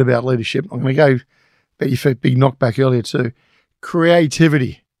to ask you a bit about leadership. I'm going to go about your big knockback earlier too.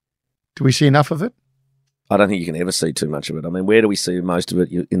 Creativity. Do we see enough of it? I don't think you can ever see too much of it. I mean, where do we see most of it?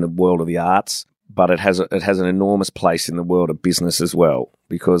 In the world of the arts, but it has an enormous place in the world of business as well,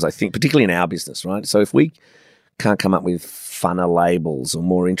 because I think, particularly in our business, right? So if we can't come up with funner labels or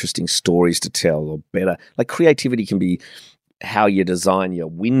more interesting stories to tell or better, like creativity can be how you design your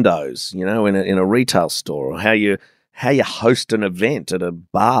windows, in a retail store, or how you host an event at a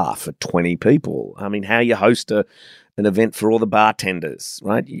bar for 20 people. I mean, how you host an event for all the bartenders,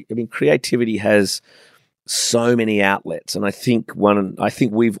 right? I mean, creativity has so many outlets, and I think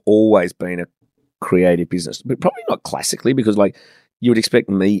we've always been a creative business, but probably not classically, because like you would expect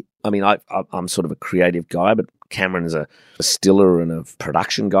me. I mean, I'm sort of a creative guy, but Cameron is a stiller and a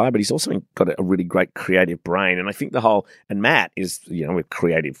production guy, but he's also got a really great creative brain. And I think and Matt is, a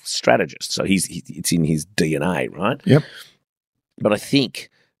creative strategist. So it's in his DNA, right? Yep. But I think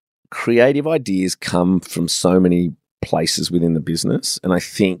creative ideas come from so many places within the business. And I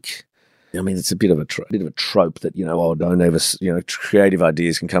think, it's a bit of a trope that, don't ever, creative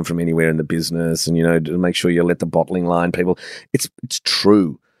ideas can come from anywhere in the business and, to make sure you let the bottling line people. It's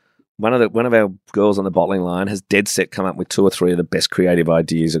true. One of our girls on the bottling line has dead set come up with 2 or 3 of the best creative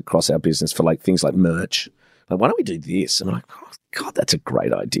ideas across our business for like things like merch. Like, why don't we do this? And I'm like, oh, God, that's a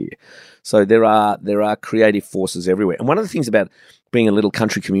great idea. So there are creative forces everywhere. And one of the things about being a little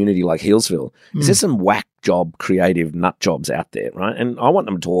country community like Healesville is there's some whack job, creative nut jobs out there, right? And I want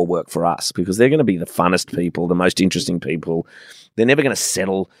them to all work for us because they're going to be the funnest people, the most interesting people. They're never going to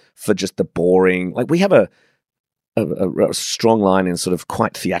settle for just the boring. Like we have a strong line in sort of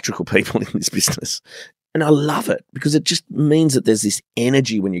quite theatrical people in this business. And I love it because it just means that there's this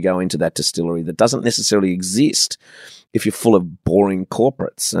energy when you go into that distillery that doesn't necessarily exist if you're full of boring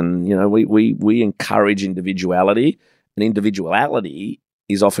corporates. And, we encourage individuality, and individuality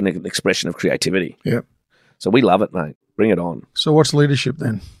is often an expression of creativity. Yeah. So we love it, mate. Bring it on. So what's leadership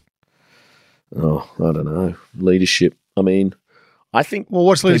then? Oh, I don't know. Leadership. I mean, I think. Well,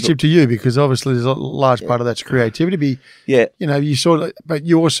 what's leadership to you? Because obviously there's a large part of that's creativity. But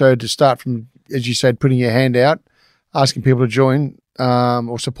you also had to start from, as you said, putting your hand out, asking people to join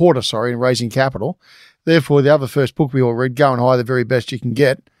or support us, in raising capital. Therefore, the other first book we all read, Go and Hire the Very Best You Can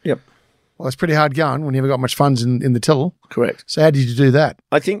Get. Yep. Well, it's pretty hard going when you haven't got much funds in the till. Correct. So how did you do that?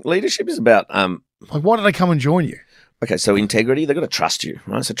 I think leadership is about. Why did they come and join you? Okay, so integrity, they've got to trust you,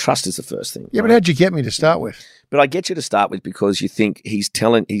 right? So trust is the first thing. Yeah, right? But how'd you get me to start with? But I get you to start with because you think he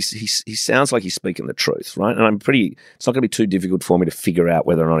sounds like he's speaking the truth, right? And it's not going to be too difficult for me to figure out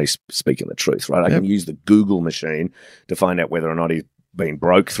whether or not he's speaking the truth, right? I can use the Google machine to find out whether or not he's been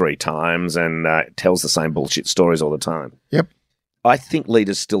broke 3 times and tells the same bullshit stories all the time. Yep. I think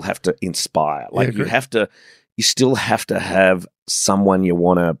leaders still have to inspire. Like you still have to have someone you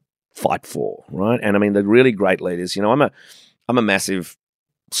want to fight for, right? And I mean, the really great leaders, I'm a massive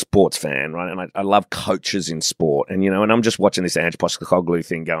sports fan, right? And I love coaches in sport. And, and I'm just watching this Ange Postecoglou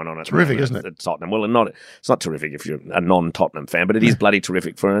thing going on. Terrific, isn't it? At Tottenham. Well, it's not terrific if you're a non-Tottenham fan, but it is bloody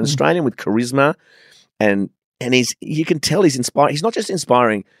terrific for an Australian with charisma. And you can tell he's inspiring. He's not just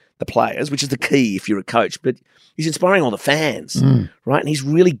inspiring the players, which is the key if you're a coach, but he's inspiring all the fans, right? And he's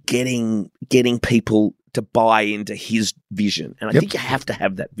really getting people to buy into his vision. And I think you have to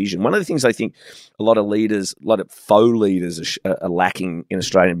have that vision. One of the things I think a lot of faux leaders are lacking in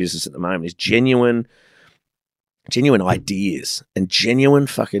Australian business at the moment is genuine ideas and genuine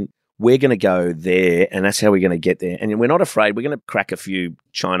fucking, we're going to go there and that's how we're going to get there. And we're not afraid. We're going to crack a few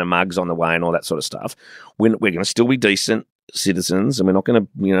China mugs on the way and all that sort of stuff. We're going to still be decent citizens and we're not going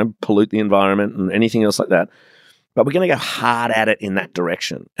to, pollute the environment and anything else like that. But we're going to go hard at it in that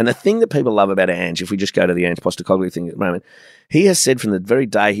direction. And the thing that people love about Ange, if we just go to the Ange Postecoglou thing at the moment, he has said from the very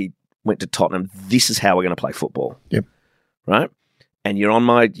day he went to Tottenham, this is how we're going to play football. Yep. Right? And you're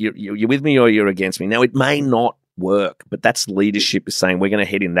with me or you're against me. Now, it may not work, but that's leadership is saying we're going to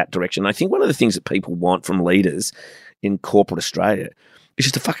head in that direction. And I think one of the things that people want from leaders in corporate Australia is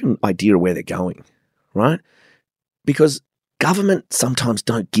just a fucking idea of where they're going, right? Because government sometimes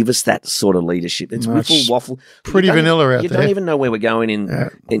don't give us that sort of leadership. It's wiffle waffle. Pretty vanilla out there. You don't even know where we're going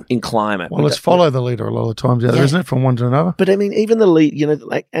in climate. Well, let's follow the leader a lot of the times out there, isn't it, from one to another? But I mean, even the lead,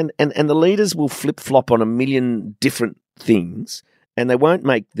 and the leaders will flip flop on a million different things, and they won't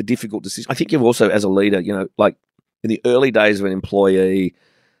make the difficult decisions. I think you've also, as a leader, like in the early days of an employee,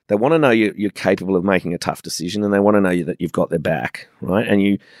 they want to know you're capable of making a tough decision, and they want to know that you've got their back, right?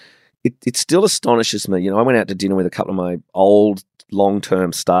 And it still astonishes me. I went out to dinner with a couple of my old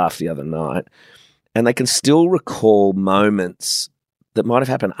long-term staff the other night, and they can still recall moments that might have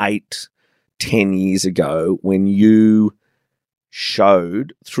happened 8-10 years ago when you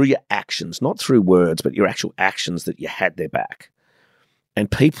showed through your actions, not through words, but your actual actions, that you had their back. And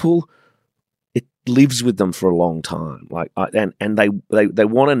people, it lives with them for a long time. And they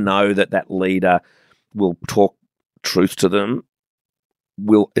want to know that leader will talk truth to them,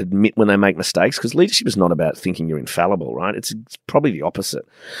 will admit when they make mistakes, because leadership is not about thinking you're infallible, right? It's probably the opposite.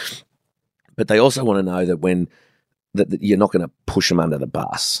 But they also want to know that you're not going to push them under the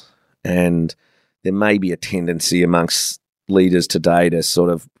bus. And there may be a tendency amongst leaders today to sort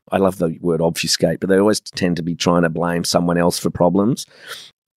of, I love the word obfuscate, but they always tend to be trying to blame someone else for problems.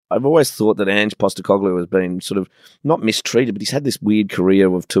 I've always thought that Ange Postecoglou has been sort of not mistreated, but he's had this weird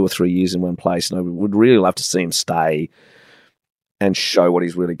career of 2 or 3 years in one place, and I would really love to see him stay and show what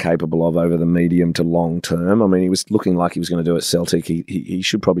he's really capable of over the medium to long term. I mean, he was looking like he was going to do it at Celtic. He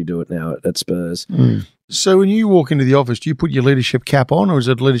should probably do it now at Spurs. Mm. So when you walk into the office, do you put your leadership cap on, or is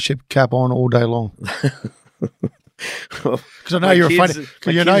it leadership cap on all day long? Because I know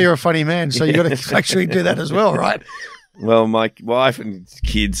you're a funny man, so you got to actually do that as well, right? Well, my wife and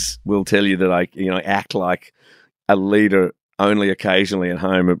kids will tell you that I act like a leader only occasionally at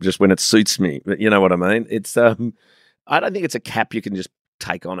home, just when it suits me. But you know what I mean? It's I don't think it's a cap you can just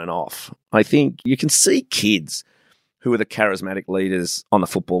take on and off. I think you can see kids who are the charismatic leaders on the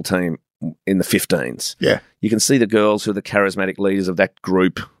football team in the 15s. Yeah, you can see the girls who are the charismatic leaders of that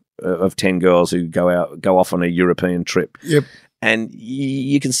group of 10 girls who go off on a European trip. Yep. And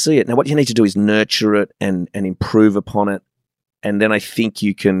you can see it. Now, what you need to do is nurture it and improve upon it. And then I think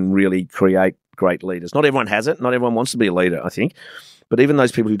you can really create great leaders. Not everyone has it. Not everyone wants to be a leader, I think. But even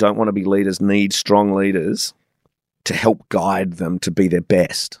those people who don't want to be leaders need strong leaders to help guide them to be their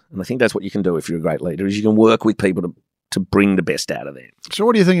best. And I think that's what you can do if you're a great leader, is you can work with people to bring the best out of them. So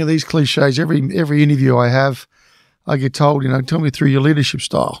what do you think of these cliches? Every interview I have, I get told, tell me through your leadership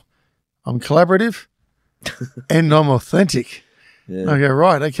style. I'm collaborative and I'm authentic. Yeah. I go,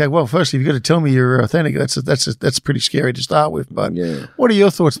 right, okay, well, firstly, you've got to tell me you're authentic. That's pretty scary to start with. But what are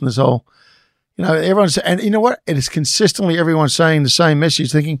your thoughts on this whole, everyone's, and you know what? It is consistently everyone saying the same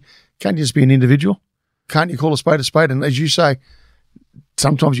message, thinking, can't you just be an individual? Can't you call a spade a spade? And as you say,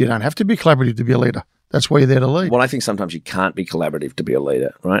 sometimes you don't have to be collaborative to be a leader. That's why you're there to lead. Well, I think sometimes you can't be collaborative to be a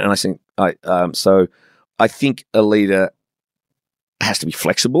leader, right? And I think a leader has to be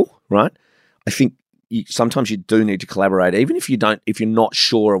flexible, right? I think sometimes you do need to collaborate, even if you're not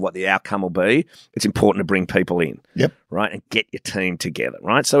sure of what the outcome will be. It's important to bring people in, right, and get your team together,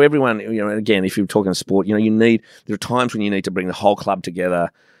 right? So everyone, again, if you're talking sport, there are times when you need to bring the whole club together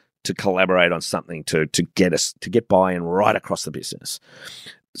to collaborate on something to get buy-in right across the business.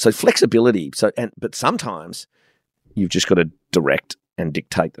 So flexibility. But sometimes you've just got to direct and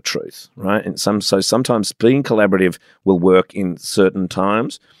dictate the truth, right? And sometimes being collaborative will work in certain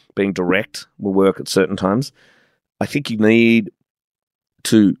times. Being direct will work at certain times. I think you need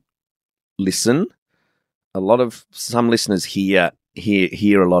to listen. Some listeners hear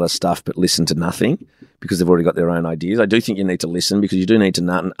a lot of stuff but listen to nothing because they've already got their own ideas. I do think you need to listen, because you do need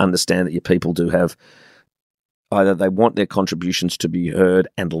to understand that your people do have either they want their contributions to be heard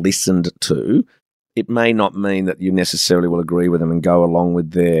and listened to. It may not mean that you necessarily will agree with them and go along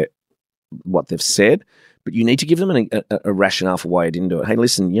with what they've said, but you need to give them a rationale for why you didn't do it. Hey,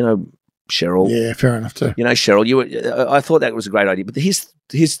 listen, Cheryl. Yeah, fair enough too. Cheryl, I thought that was a great idea, but here's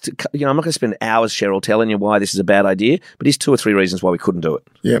I'm not going to spend hours, Cheryl, telling you why this is a bad idea, but here's 2 or 3 reasons why we couldn't do it.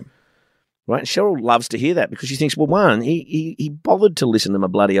 Yep. Right? And Cheryl loves to hear that, because she thinks, well, one, he bothered to listen to my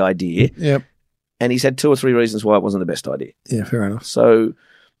bloody idea. Yep. And he's had 2 or 3 reasons why it wasn't the best idea. Yeah, fair enough. So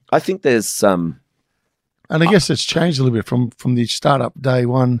I think there's some... And I guess it's changed a little bit from the startup day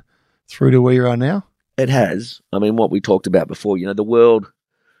one through to where you are now. It has. I mean, what we talked about before, the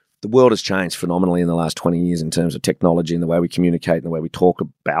world has changed phenomenally in the last 20 years in terms of technology and the way we communicate and the way we talk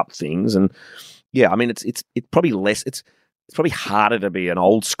about things. And yeah, I mean, it's probably less. It's probably harder to be an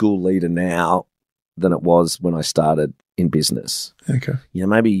old school leader now than it was when I started in business. Okay.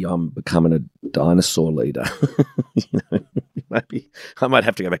 Maybe I'm becoming a dinosaur leader. Maybe I might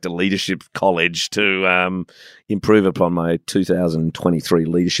have to go back to leadership college to improve upon my 2023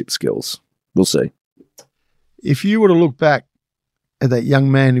 leadership skills. We'll see. If you were to look back at that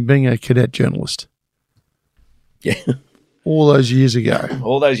young man being a cadet journalist, all those years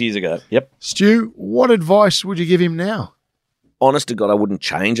ago. Yep. Stu, what advice would you give him now? Honest to God, I wouldn't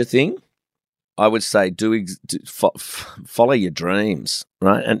change a thing. I would say follow your dreams,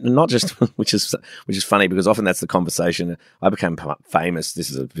 right? And not just which is funny because often that's the conversation. I became famous. This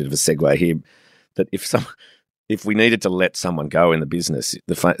is a bit of a segue here. That if we needed to let someone go in the business,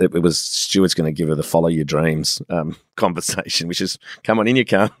 it was Stuart's going to give her the follow your dreams conversation, which is come on in your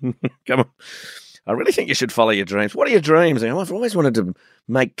car, come on. I really think you should follow your dreams. What are your dreams? I've always wanted to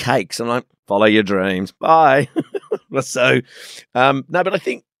make cakes. I'm like, follow your dreams. Bye. So, no, but I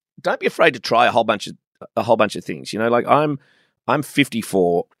think don't be afraid to try a whole bunch of things. Like I'm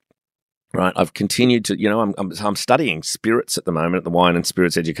 54, right? I've continued to, I'm studying spirits at the moment at the Wine and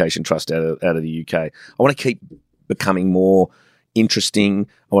Spirits Education Trust out of the UK. I want to keep becoming more interesting.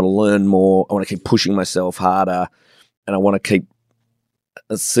 I want to learn more. I want to keep pushing myself harder, and I want to keep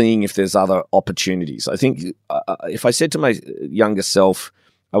seeing if there's other opportunities. I think if I said to my younger self,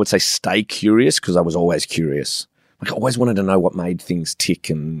 I would say stay curious because I was always curious. Like I always wanted to know what made things tick,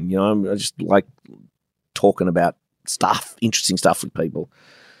 and I just like talking about stuff, interesting stuff with people.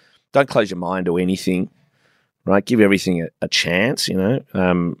 Don't close your mind to anything, right? Give everything a chance.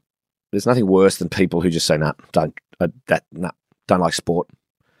 There's nothing worse than people who just say, "Nah, don't like sport."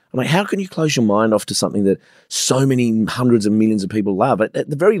 I'm like, how can you close your mind off to something that so many hundreds of millions of people love? At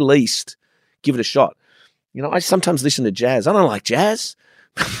the very least, give it a shot. I sometimes listen to jazz. I don't like jazz,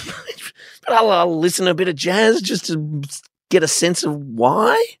 but I'll listen to a bit of jazz just to get a sense of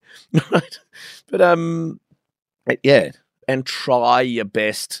why. Right? But yeah, and try your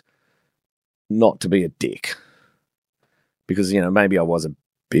best not to be a dick, because maybe I was a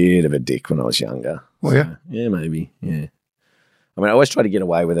bit of a dick when I was younger. Oh yeah, yeah, maybe, yeah. I always try to get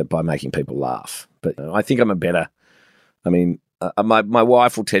away with it by making people laugh, but I think I'm a better. My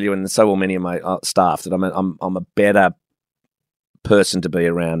wife will tell you, and so will many of my staff, that I'm a better person to be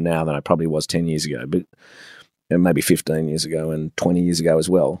around now than I probably was 10 years ago, but maybe 15 years ago and 20 years ago as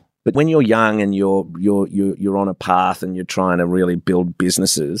well. But when you're young and you're on a path and you're trying to really build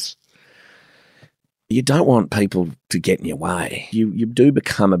businesses, you don't want people to get in your way. You do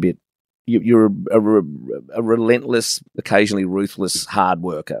become a bit. You're a relentless, occasionally ruthless hard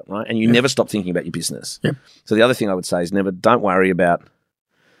worker, right? And you never stop thinking about your business. Yep. So the other thing I would say is don't worry about.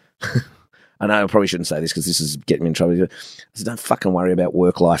 I know I probably shouldn't say this because this is getting me in trouble. So don't fucking worry about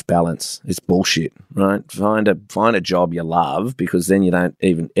work-life balance. It's bullshit, right? Find a job you love, because then you don't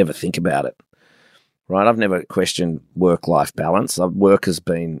even ever think about it, right? I've never questioned work-life balance. Work has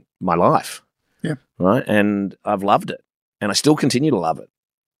been my life, right? And I've loved it, and I still continue to love it.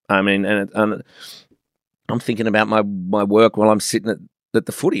 And I'm thinking about my work while I'm sitting at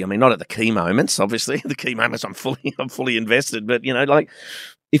the footy. Not at the key moments, obviously. The key moments I'm fully invested. But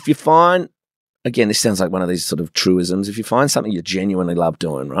if you find, again, this sounds like one of these sort of truisms. If you find something you genuinely love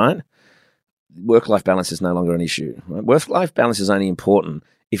doing, right, work-life balance is no longer an issue. Right? Work-life balance is only important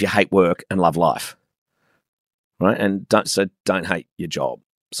if you hate work and love life, right? And don't hate your job.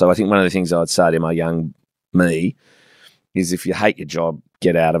 So I think one of the things I would say to my young me is, if you hate your job,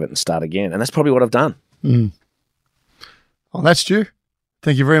 get out of it and start again. And that's probably what I've done. Mm. Well, that's Stu.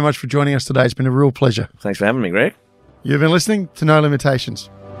 Thank you very much for joining us today. It's been a real pleasure. Thanks for having me, Greg. You've been listening to No Limitations.